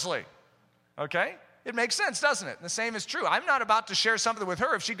Ellerslie. Okay? It makes sense, doesn't it? And the same is true. I'm not about to share something with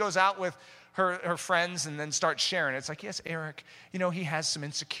her if she goes out with her friends and then starts sharing it. It's like, yes, Eric, he has some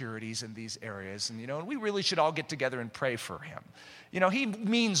insecurities in these areas, and we really should all get together and pray for him. He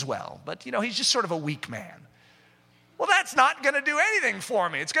means well, but he's just sort of a weak man. Well, that's not going to do anything for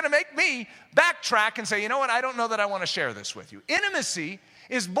me. It's going to make me backtrack and say, you know what, I don't know that I want to share this with you. Intimacy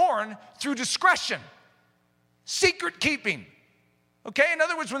is born through discretion, secret keeping. Okay? In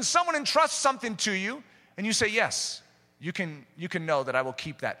other words, when someone entrusts something to you and you say, yes, you can know that I will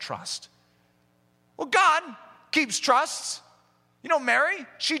keep that trust. Well, God keeps trusts. Mary,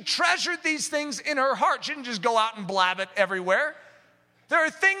 she treasured these things in her heart. She didn't just go out and blab it everywhere. There are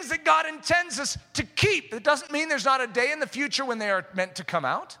things that God intends us to keep. It doesn't mean there's not a day in the future when they are meant to come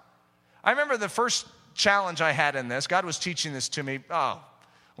out. I remember the first challenge I had in this. God was teaching this to me,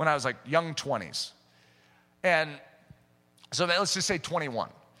 when I was like young 20s. And so let's just say 21.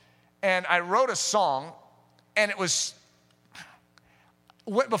 And I wrote a song, and it was,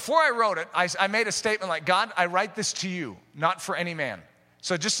 before I wrote it, I made a statement like, God, I write this to you, not for any man.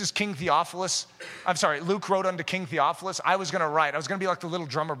 So just as Luke wrote unto King Theophilus, I was going to be like the little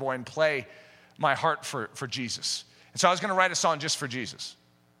drummer boy and play my heart for Jesus. And so I was going to write a song just for Jesus.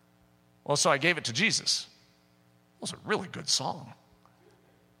 Well, so I gave it to Jesus. It was a really good song.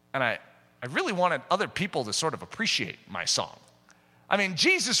 And I really wanted other people to sort of appreciate my song. I mean,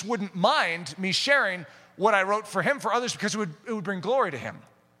 Jesus wouldn't mind me sharing what I wrote for him for others because it would bring glory to him.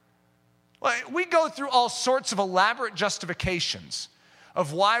 Well, we go through all sorts of elaborate justifications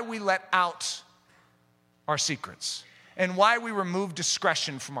of why we let out our secrets and why we remove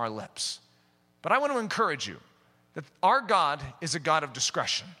discretion from our lips. But I want to encourage you that our God is a God of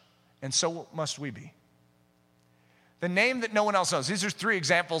discretion, and so must we be. The name that no one else knows. These are 3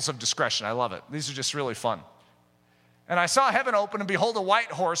 examples of discretion. I love it. These are just really fun. And I saw heaven open, and behold, a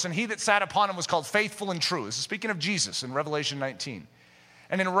white horse, and he that sat upon him was called Faithful and True. This is speaking of Jesus in Revelation 19.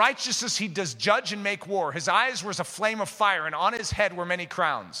 And in righteousness he does judge and make war. His eyes were as a flame of fire, and on his head were many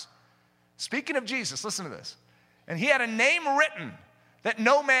crowns. Speaking of Jesus, listen to this. And he had a name written that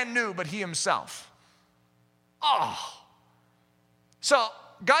no man knew but he himself. So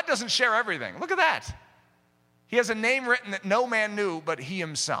God doesn't share everything. Look at that. He has a name written that no man knew but he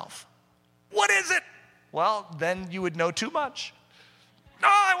himself. What is it? Well, then you would know too much.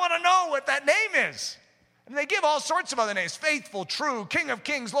 I want to know what that name is. And they give all sorts of other names. Faithful, True, King of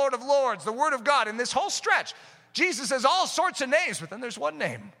Kings, Lord of Lords, the Word of God. In this whole stretch, Jesus has all sorts of names, but then there's one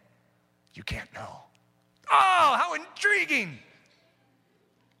name you can't know. How intriguing.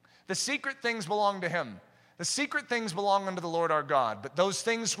 The secret things belong to him. The secret things belong unto the Lord our God, but those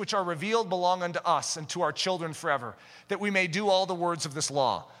things which are revealed belong unto us and to our children forever, that we may do all the words of this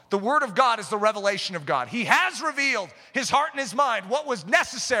law. The word of God is the revelation of God. He has revealed his heart and his mind, what was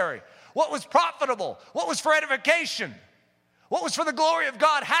necessary, what was profitable, what was for edification, what was for the glory of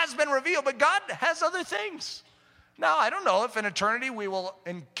God has been revealed, but God has other things. Now, I don't know if in eternity we will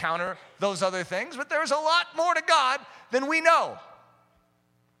encounter those other things, but there's a lot more to God than we know.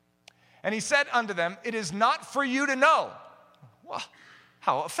 And he said unto them, it is not for you to know. Well,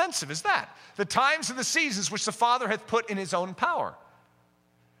 how offensive is that? The times and the seasons which the Father hath put in his own power.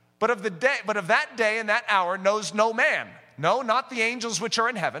 But of that day and that hour knows no man. No, not the angels which are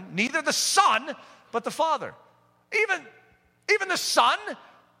in heaven, neither the Son, but the Father. Even the Son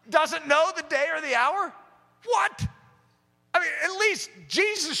doesn't know the day or the hour? What? I mean, at least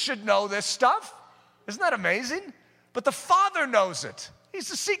Jesus should know this stuff. Isn't that amazing? But the Father knows it. He's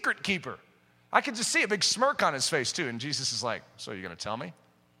the secret keeper. I can just see a big smirk on his face too. And Jesus is like, so you're going to tell me?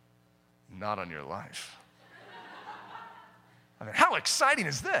 Not on your life. I mean, how exciting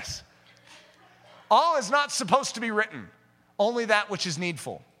is this? All is not supposed to be written, only that which is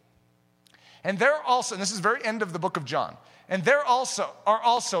needful. And there also, and this is the very end of the book of John, and there also are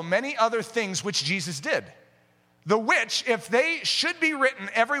also many other things which Jesus did, the which, if they should be written,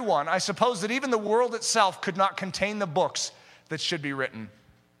 every one, I suppose that even the world itself could not contain the books that should be written.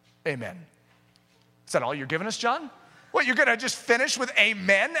 Amen. Is that all you're giving us, John? What, you're going to just finish with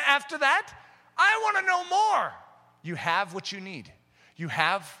amen after that? I want to know more. You have what you need. You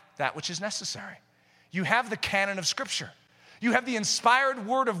have that which is necessary. You have the canon of Scripture. You have the inspired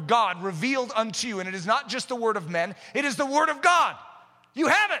word of God revealed unto you, and it is not just the word of men, it is the word of God. You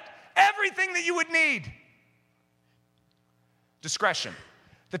have it. Everything that you would need. Discretion.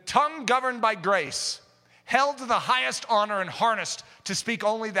 The tongue governed by grace, held to the highest honor and harnessed to speak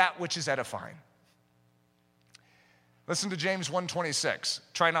only that which is edifying. Listen to James 1:26.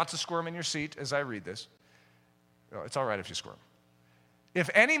 Try not to squirm in your seat as I read this. It's all right if you squirm. If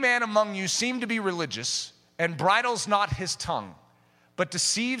any man among you seem to be religious and bridles not his tongue, but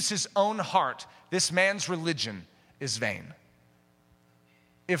deceives his own heart, this man's religion is vain.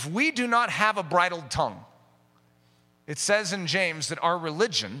 If we do not have a bridled tongue, it says in James that our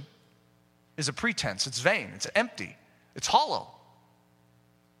religion is a pretense. It's vain. It's empty. It's hollow.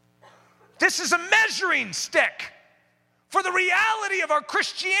 This is a measuring stick for the reality of our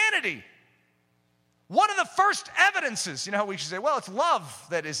Christianity. One of the first evidences, you know how we should say, well, it's love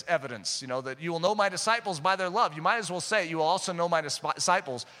that is evidence, that you will know my disciples by their love. You might as well say you will also know my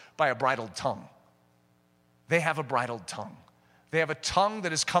disciples by a bridled tongue. They have a bridled tongue. They have a tongue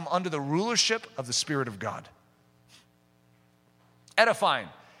that has come under the rulership of the Spirit of God. Edifying,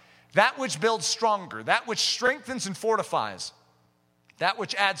 that which builds stronger, that which strengthens and fortifies, that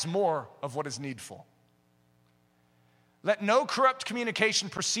which adds more of what is needful. Let no corrupt communication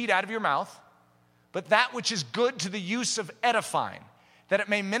proceed out of your mouth, but that which is good to the use of edifying, that it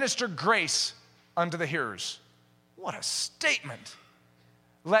may minister grace unto the hearers. What a statement.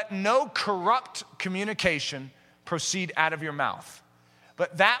 Let no corrupt communication proceed out of your mouth,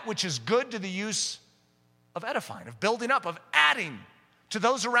 but that which is good to the use of edifying, of building up, of adding to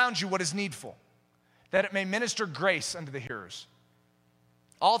those around you what is needful, that it may minister grace unto the hearers.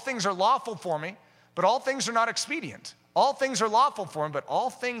 All things are lawful for me, but all things are not expedient. All things are lawful for him, but all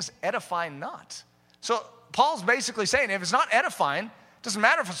things edify not. So Paul's basically saying, if it's not edifying, it doesn't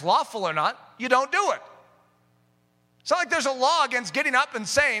matter if it's lawful or not, you don't do it. It's not like there's a law against getting up and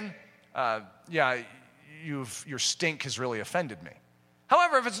saying, your stink has really offended me.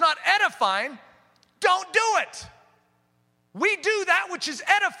 However, if it's not edifying, don't do it. We do that which is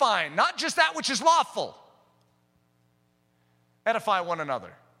edifying, not just that which is lawful. Edify one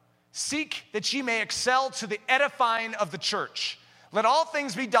another. Seek that ye may excel to the edifying of the church. Let all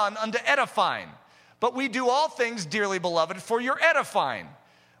things be done unto edifying. But we do all things, dearly beloved, for your edifying.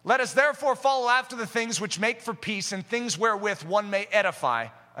 Let us therefore follow after the things which make for peace and things wherewith one may edify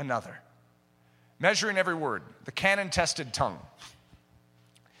another. Measuring every word, the canon-tested tongue.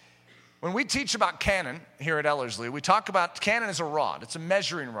 When we teach about canon here at Ellerslie, we talk about canon as a rod. It's a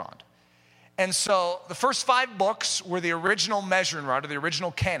measuring rod. And so the first 5 books were the original measuring rod, or the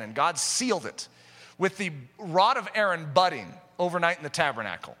original canon. God sealed it with the rod of Aaron budding overnight in the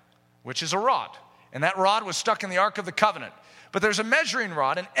tabernacle, which is a rod. And that rod was stuck in the Ark of the Covenant. But there's a measuring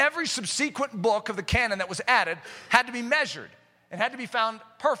rod, and every subsequent book of the canon that was added had to be measured and had to be found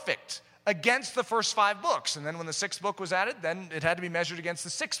perfect against the first 5 books. And then when the 6th book was added, then it had to be measured against the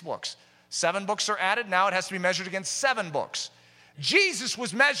 6 books. 7 books are added, now it has to be measured against 7 books. Jesus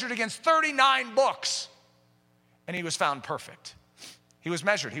was measured against 39 books, and he was found perfect. He was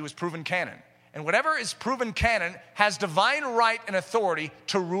measured, he was proven canon. And whatever is proven canon has divine right and authority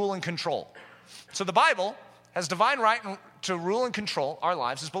to rule and control. So the Bible has divine right to rule and control our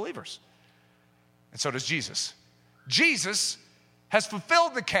lives as believers. And so does Jesus. Jesus has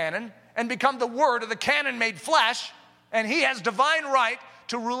fulfilled the canon and become the word of the canon made flesh, and he has divine right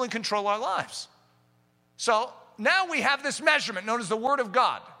to rule and control our lives. So now we have this measurement known as the word of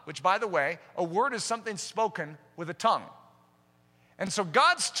God, which, by the way, a word is something spoken with a tongue. And so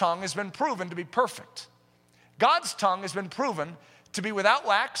God's tongue has been proven to be perfect. God's tongue has been proven to be without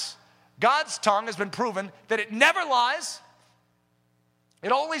wax. God's tongue has been proven that it never lies.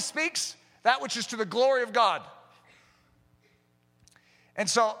 It only speaks that which is to the glory of God. And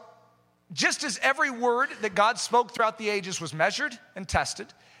so, just as every word that God spoke throughout the ages was measured and tested,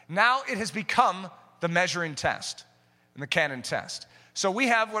 now it has become the measuring test and the canon test. So we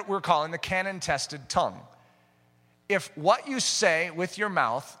have what we're calling the canon-tested tongue. If what you say with your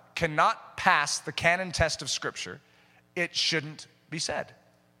mouth cannot pass the canon test of Scripture, it shouldn't be said.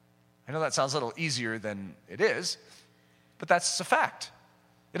 I know that sounds a little easier than it is, but that's a fact.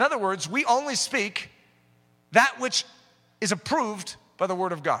 In other words, we only speak that which is approved by the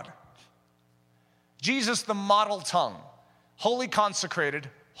Word of God. Jesus, the model tongue, wholly consecrated,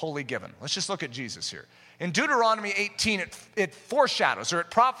 wholly given. Let's just look at Jesus here. In Deuteronomy 18, it foreshadows, or it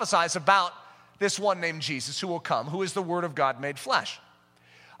prophesies about this one named Jesus who will come, who is the Word of God made flesh.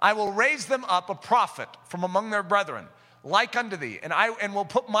 I will raise them up a prophet from among their brethren, like unto thee, and will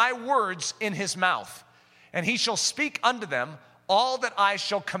put my words in his mouth, and he shall speak unto them all that I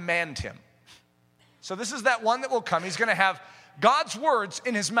shall command him. So this is that one that will come. He's going to have God's words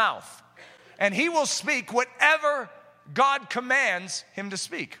in his mouth, and he will speak whatever God commands him to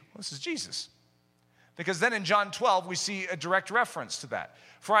speak. Well, this is Jesus. Because then in John 12, we see a direct reference to that.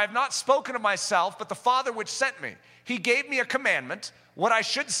 For I have not spoken of myself, but the Father which sent me. He gave me a commandment, what I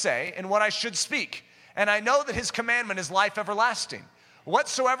should say and what I should speak. And I know that his commandment is life everlasting.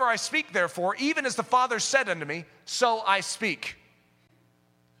 Whatsoever I speak, therefore, even as the Father said unto me, so I speak.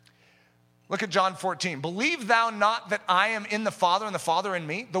 Look at John 14. Believe thou not that I am in the Father and the Father in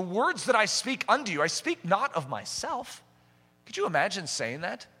me? The words that I speak unto you, I speak not of myself. Could you imagine saying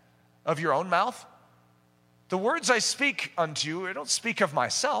that of your own mouth? The words I speak unto you, I don't speak of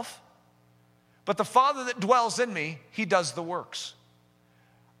myself, but the Father that dwells in me, he does the works.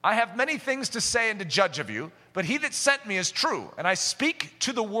 I have many things to say and to judge of you, but he that sent me is true, and I speak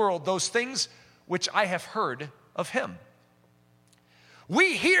to the world those things which I have heard of him.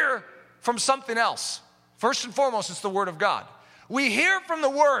 We hear from something else. First and foremost, it's the Word of God. We hear from the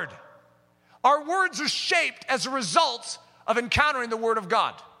Word. Our words are shaped as a result of encountering the Word of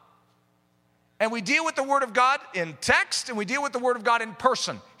God. And we deal with the Word of God in text, and we deal with the Word of God in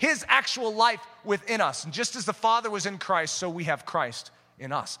person, his actual life within us. And just as the Father was in Christ, so we have Christ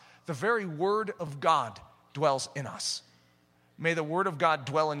in us. The very Word of God dwells in us. May the Word of God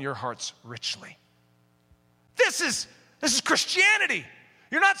dwell in your hearts richly. This is Christianity.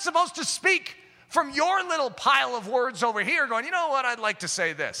 You're not supposed to speak from your little pile of words over here going, you know what, I'd like to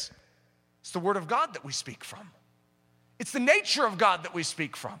say this. It's the Word of God that we speak from. It's the nature of God that we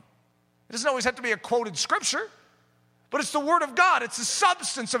speak from. It doesn't always have to be a quoted scripture, but it's the Word of God. It's the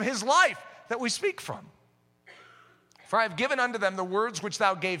substance of his life that we speak from. For I have given unto them the words which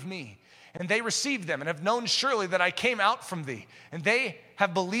thou gave me, and they received them, and have known surely that I came out from thee, and they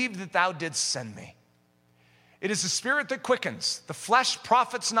have believed that thou didst send me. It is the Spirit that quickens. The flesh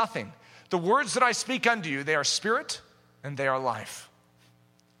profits nothing. The words that I speak unto you, they are spirit and they are life.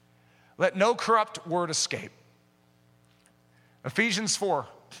 Let no corrupt word escape. Ephesians 4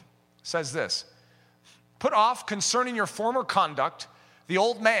 says this, put off concerning your former conduct the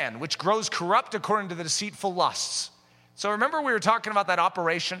old man, which grows corrupt according to the deceitful lusts. So remember we were talking about that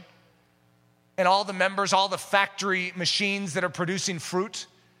operation and all the members, all the factory machines that are producing fruit.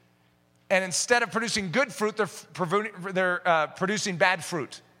 And instead of producing good fruit, they're producing bad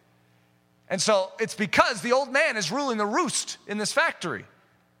fruit. And so it's because the old man is ruling the roost in this factory.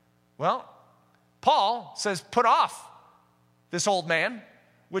 Well, Paul says, put off this old man,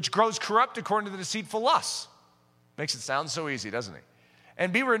 which grows corrupt according to the deceitful lusts. Makes it sound so easy, doesn't it?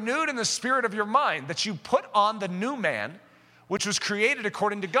 And be renewed in the spirit of your mind, that you put on the new man, which was created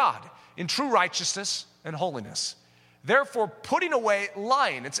according to God, in true righteousness and holiness. Therefore, putting away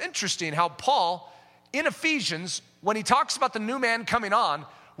lying. It's interesting how Paul, in Ephesians, when he talks about the new man coming on,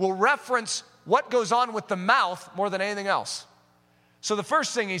 will reference what goes on with the mouth more than anything else. So the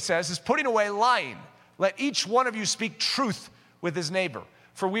first thing he says is putting away lying. Let each one of you speak truth with his neighbor,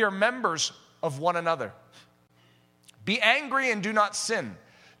 for we are members of one another. Be angry and do not sin.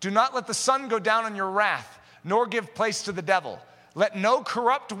 Do not let the sun go down on your wrath, nor give place to the devil. Let no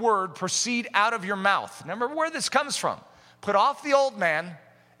corrupt word proceed out of your mouth. Remember where this comes from. Put off the old man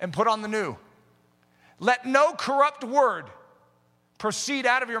and put on the new. Let no corrupt word proceed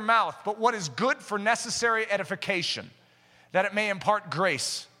out of your mouth, but what is good for necessary edification, that it may impart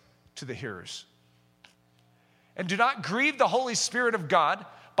grace to the hearers. And do not grieve the Holy Spirit of God,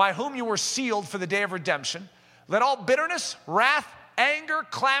 by whom you were sealed for the day of redemption. Let all bitterness, wrath, anger,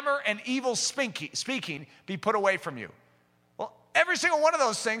 clamor, and evil speaking be put away from you. Well, every single one of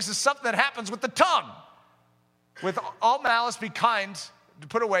those things is something that happens with the tongue. With all malice, be kind, to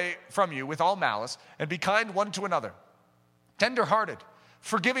put away from you with all malice, and be kind one to another, tender-hearted,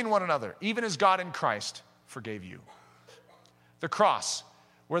 forgiving one another, even as God in Christ forgave you. The cross,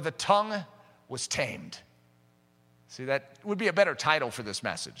 where the tongue was tamed. See, that would be a better title for this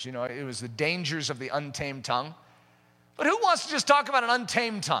message. You know, it was the dangers of the untamed tongue. But who wants to just talk about an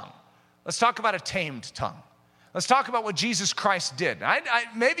untamed tongue? Let's talk about a tamed tongue. Let's talk about what Jesus Christ did.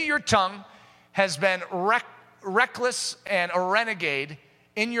 Maybe your tongue has been reckless and a renegade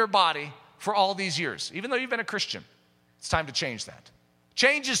in your body for all these years, even though you've been a Christian. It's time to change that.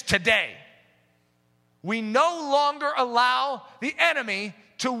 Change is today. We no longer allow the enemy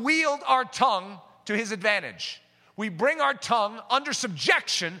to wield our tongue to his advantage. We bring our tongue under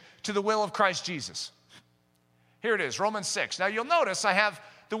subjection to the will of Christ Jesus. Here it is, Romans 6. Now you'll notice I have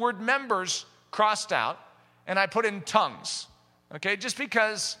the word members crossed out and I put in tongues. Okay, just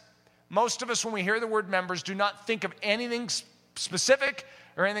because most of us, when we hear the word members, do not think of anything specific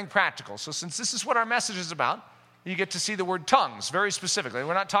or anything practical. So since this is what our message is about, you get to see the word tongues very specifically.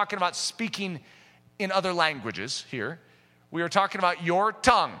 We're not talking about speaking in other languages here. We are talking about your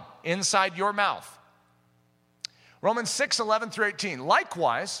tongue inside your mouth. Romans 6, 11 through 18.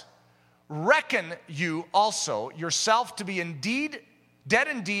 Likewise, reckon you also yourself to be indeed dead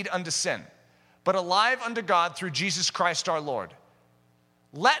indeed unto sin, but alive unto God through Jesus Christ our Lord.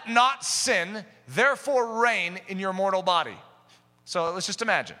 Let not sin therefore reign in your mortal body. So let's just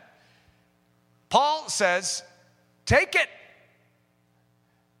imagine. Paul says, take it.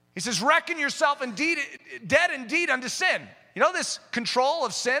 He says, reckon yourself dead indeed unto sin. You know this control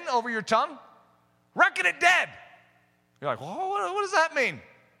of sin over your tongue? Reckon it dead. You're like, well, what does that mean?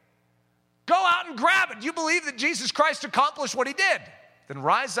 Go out and grab it. You believe that Jesus Christ accomplished what he did. Then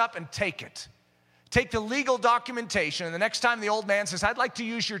rise up and take it. Take the legal documentation, and the next time the old man says, I'd like to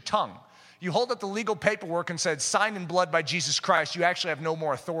use your tongue, you hold up the legal paperwork and said, signed in blood by Jesus Christ, you actually have no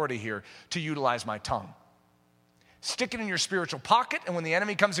more authority here to utilize my tongue. Stick it in your spiritual pocket, and when the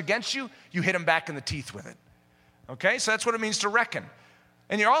enemy comes against you, you hit him back in the teeth with it. Okay, so that's what it means to reckon.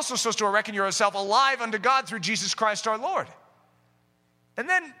 And you're also supposed to reckon yourself alive unto God through Jesus Christ our Lord. And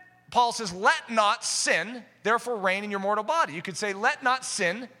then Paul says, let not sin therefore reign in your mortal body. You could say, let not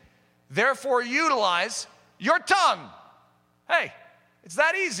sin therefore utilize your tongue. Hey, it's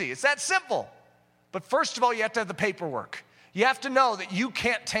that easy. It's that simple. But first of all, you have to have the paperwork. You have to know that you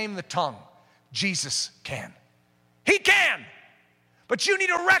can't tame the tongue. Jesus can. He can. But you need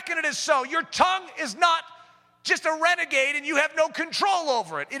to reckon it as so. Your tongue is not just a renegade and you have no control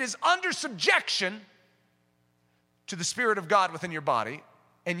over it. It is under subjection to the Spirit of God within your body.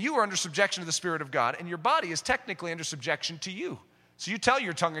 And you are under subjection to the Spirit of God. And your body is technically under subjection to you. So you tell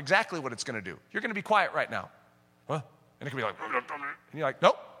your tongue exactly what it's going to do. You're going to be quiet right now. Huh? And it can be like, and you're like,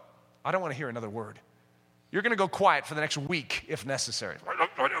 nope, I don't want to hear another word. You're going to go quiet for the next week if necessary.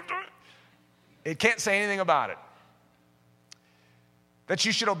 It can't say anything about it. That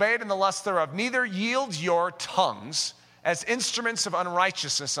you should obey it in the lust thereof. Neither yield your tongues as instruments of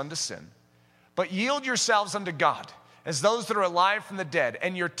unrighteousness unto sin, but yield yourselves unto God as those that are alive from the dead,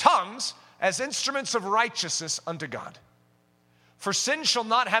 and your tongues as instruments of righteousness unto God. For sin shall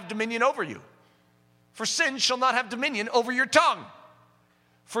not have dominion over you. For sin shall not have dominion over your tongue.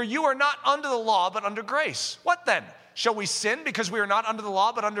 For you are not under the law, but under grace. What then? Shall we sin because we are not under the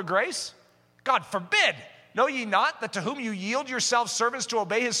law, but under grace? God forbid. Know ye not that to whom you yield yourselves servants to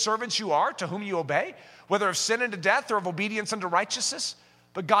obey his servants you are, to whom you obey, whether of sin unto death or of obedience unto righteousness?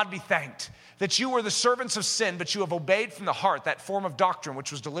 But God be thanked that you were the servants of sin, but you have obeyed from the heart that form of doctrine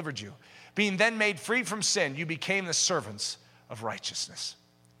which was delivered you. Being then made free from sin, you became the servants of righteousness.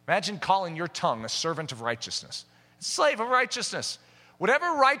 Imagine calling your tongue a servant of righteousness, a slave of righteousness.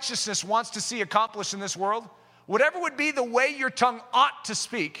 Whatever righteousness wants to see accomplished in this world, whatever would be the way your tongue ought to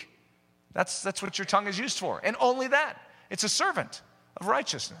speak, that's what your tongue is used for. And only that. It's a servant of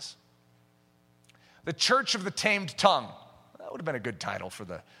righteousness. The Church of the Tamed Tongue. That would have been a good title for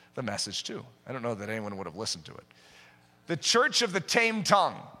the message too. I don't know that anyone would have listened to it. The Church of the Tamed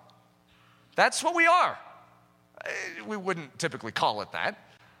Tongue. That's what we are. We wouldn't typically call it that,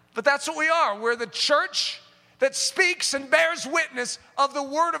 but that's what we are. We're the church that speaks and bears witness of the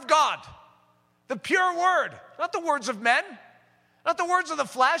Word of God. The pure Word, not the words of men, not the words of the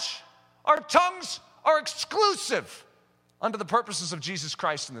flesh. Our tongues are exclusive unto the purposes of Jesus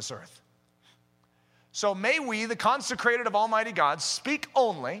Christ in this earth. So may we, the consecrated of Almighty God, speak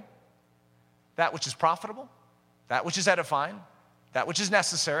only that which is profitable, that which is edifying, that which is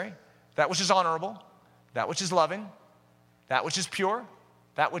necessary, that which is honorable, that which is loving, that which is pure,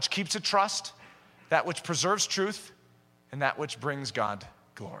 that which keeps a trust, that which preserves truth, and that which brings God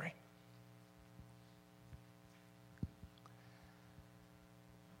glory.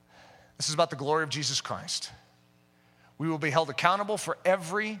 This is about the glory of Jesus Christ. We will be held accountable for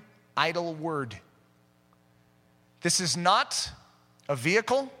every idle word. This is not a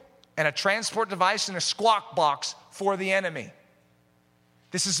vehicle and a transport device and a squawk box for the enemy.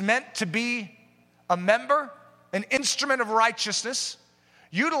 This is meant to be a member, an instrument of righteousness,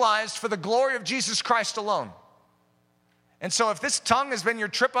 utilized for the glory of Jesus Christ alone. And so if this tongue has been your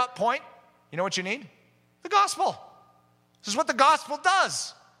trip-up point, you know what you need? The gospel. This is what the gospel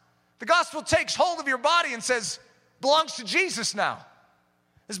does. The gospel takes hold of your body and says, belongs to Jesus now.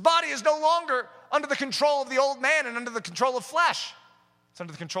 This body is no longer under the control of the old man and under the control of flesh. It's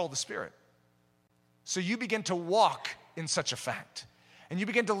under the control of the Spirit. So you begin to walk in such a fact. And you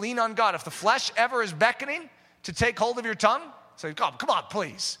begin to lean on God. If the flesh ever is beckoning to take hold of your tongue, say, God, come on,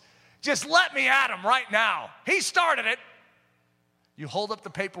 please. Just let me at him right now. He started it. You hold up the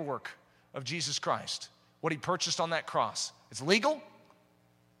paperwork of Jesus Christ, what he purchased on that cross. It's legal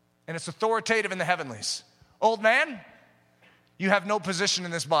and it's authoritative in the heavenlies. Old man, you have no position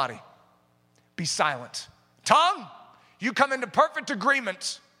in this body. Be silent. Tongue, you come into perfect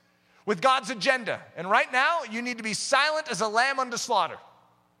agreement with God's agenda. And right now, you need to be silent as a lamb unto slaughter.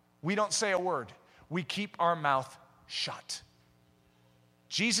 We don't say a word. We keep our mouth shut.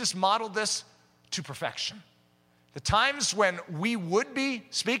 Jesus modeled this to perfection. The times when we would be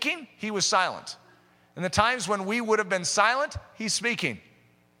speaking, he was silent. And the times when we would have been silent, he's speaking.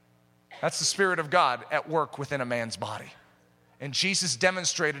 That's the Spirit of God at work within a man's body. And Jesus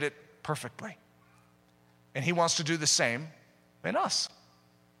demonstrated it perfectly. And he wants to do the same in us.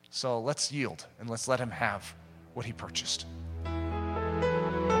 So let's yield and let's let him have what he purchased.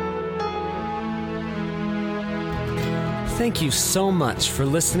 Thank you so much for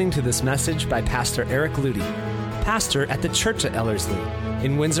listening to this message by Pastor Eric Ludy, pastor at the Church at Ellerslie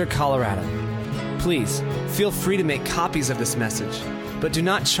in Windsor, Colorado. Please feel free to make copies of this message, but do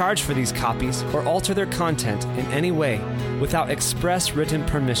not charge for these copies or alter their content in any way without express written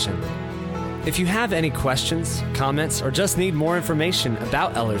permission. If you have any questions, comments, or just need more information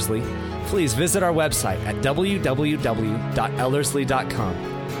about Ellerslie, please visit our website at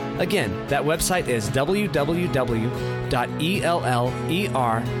www.ellerslie.com. Again, that website is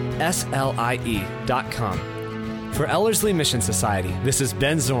www.ellerslie.com. For Ellerslie Mission Society, this is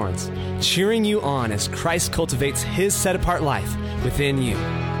Ben Zorns, cheering you on as Christ cultivates his set-apart life within you.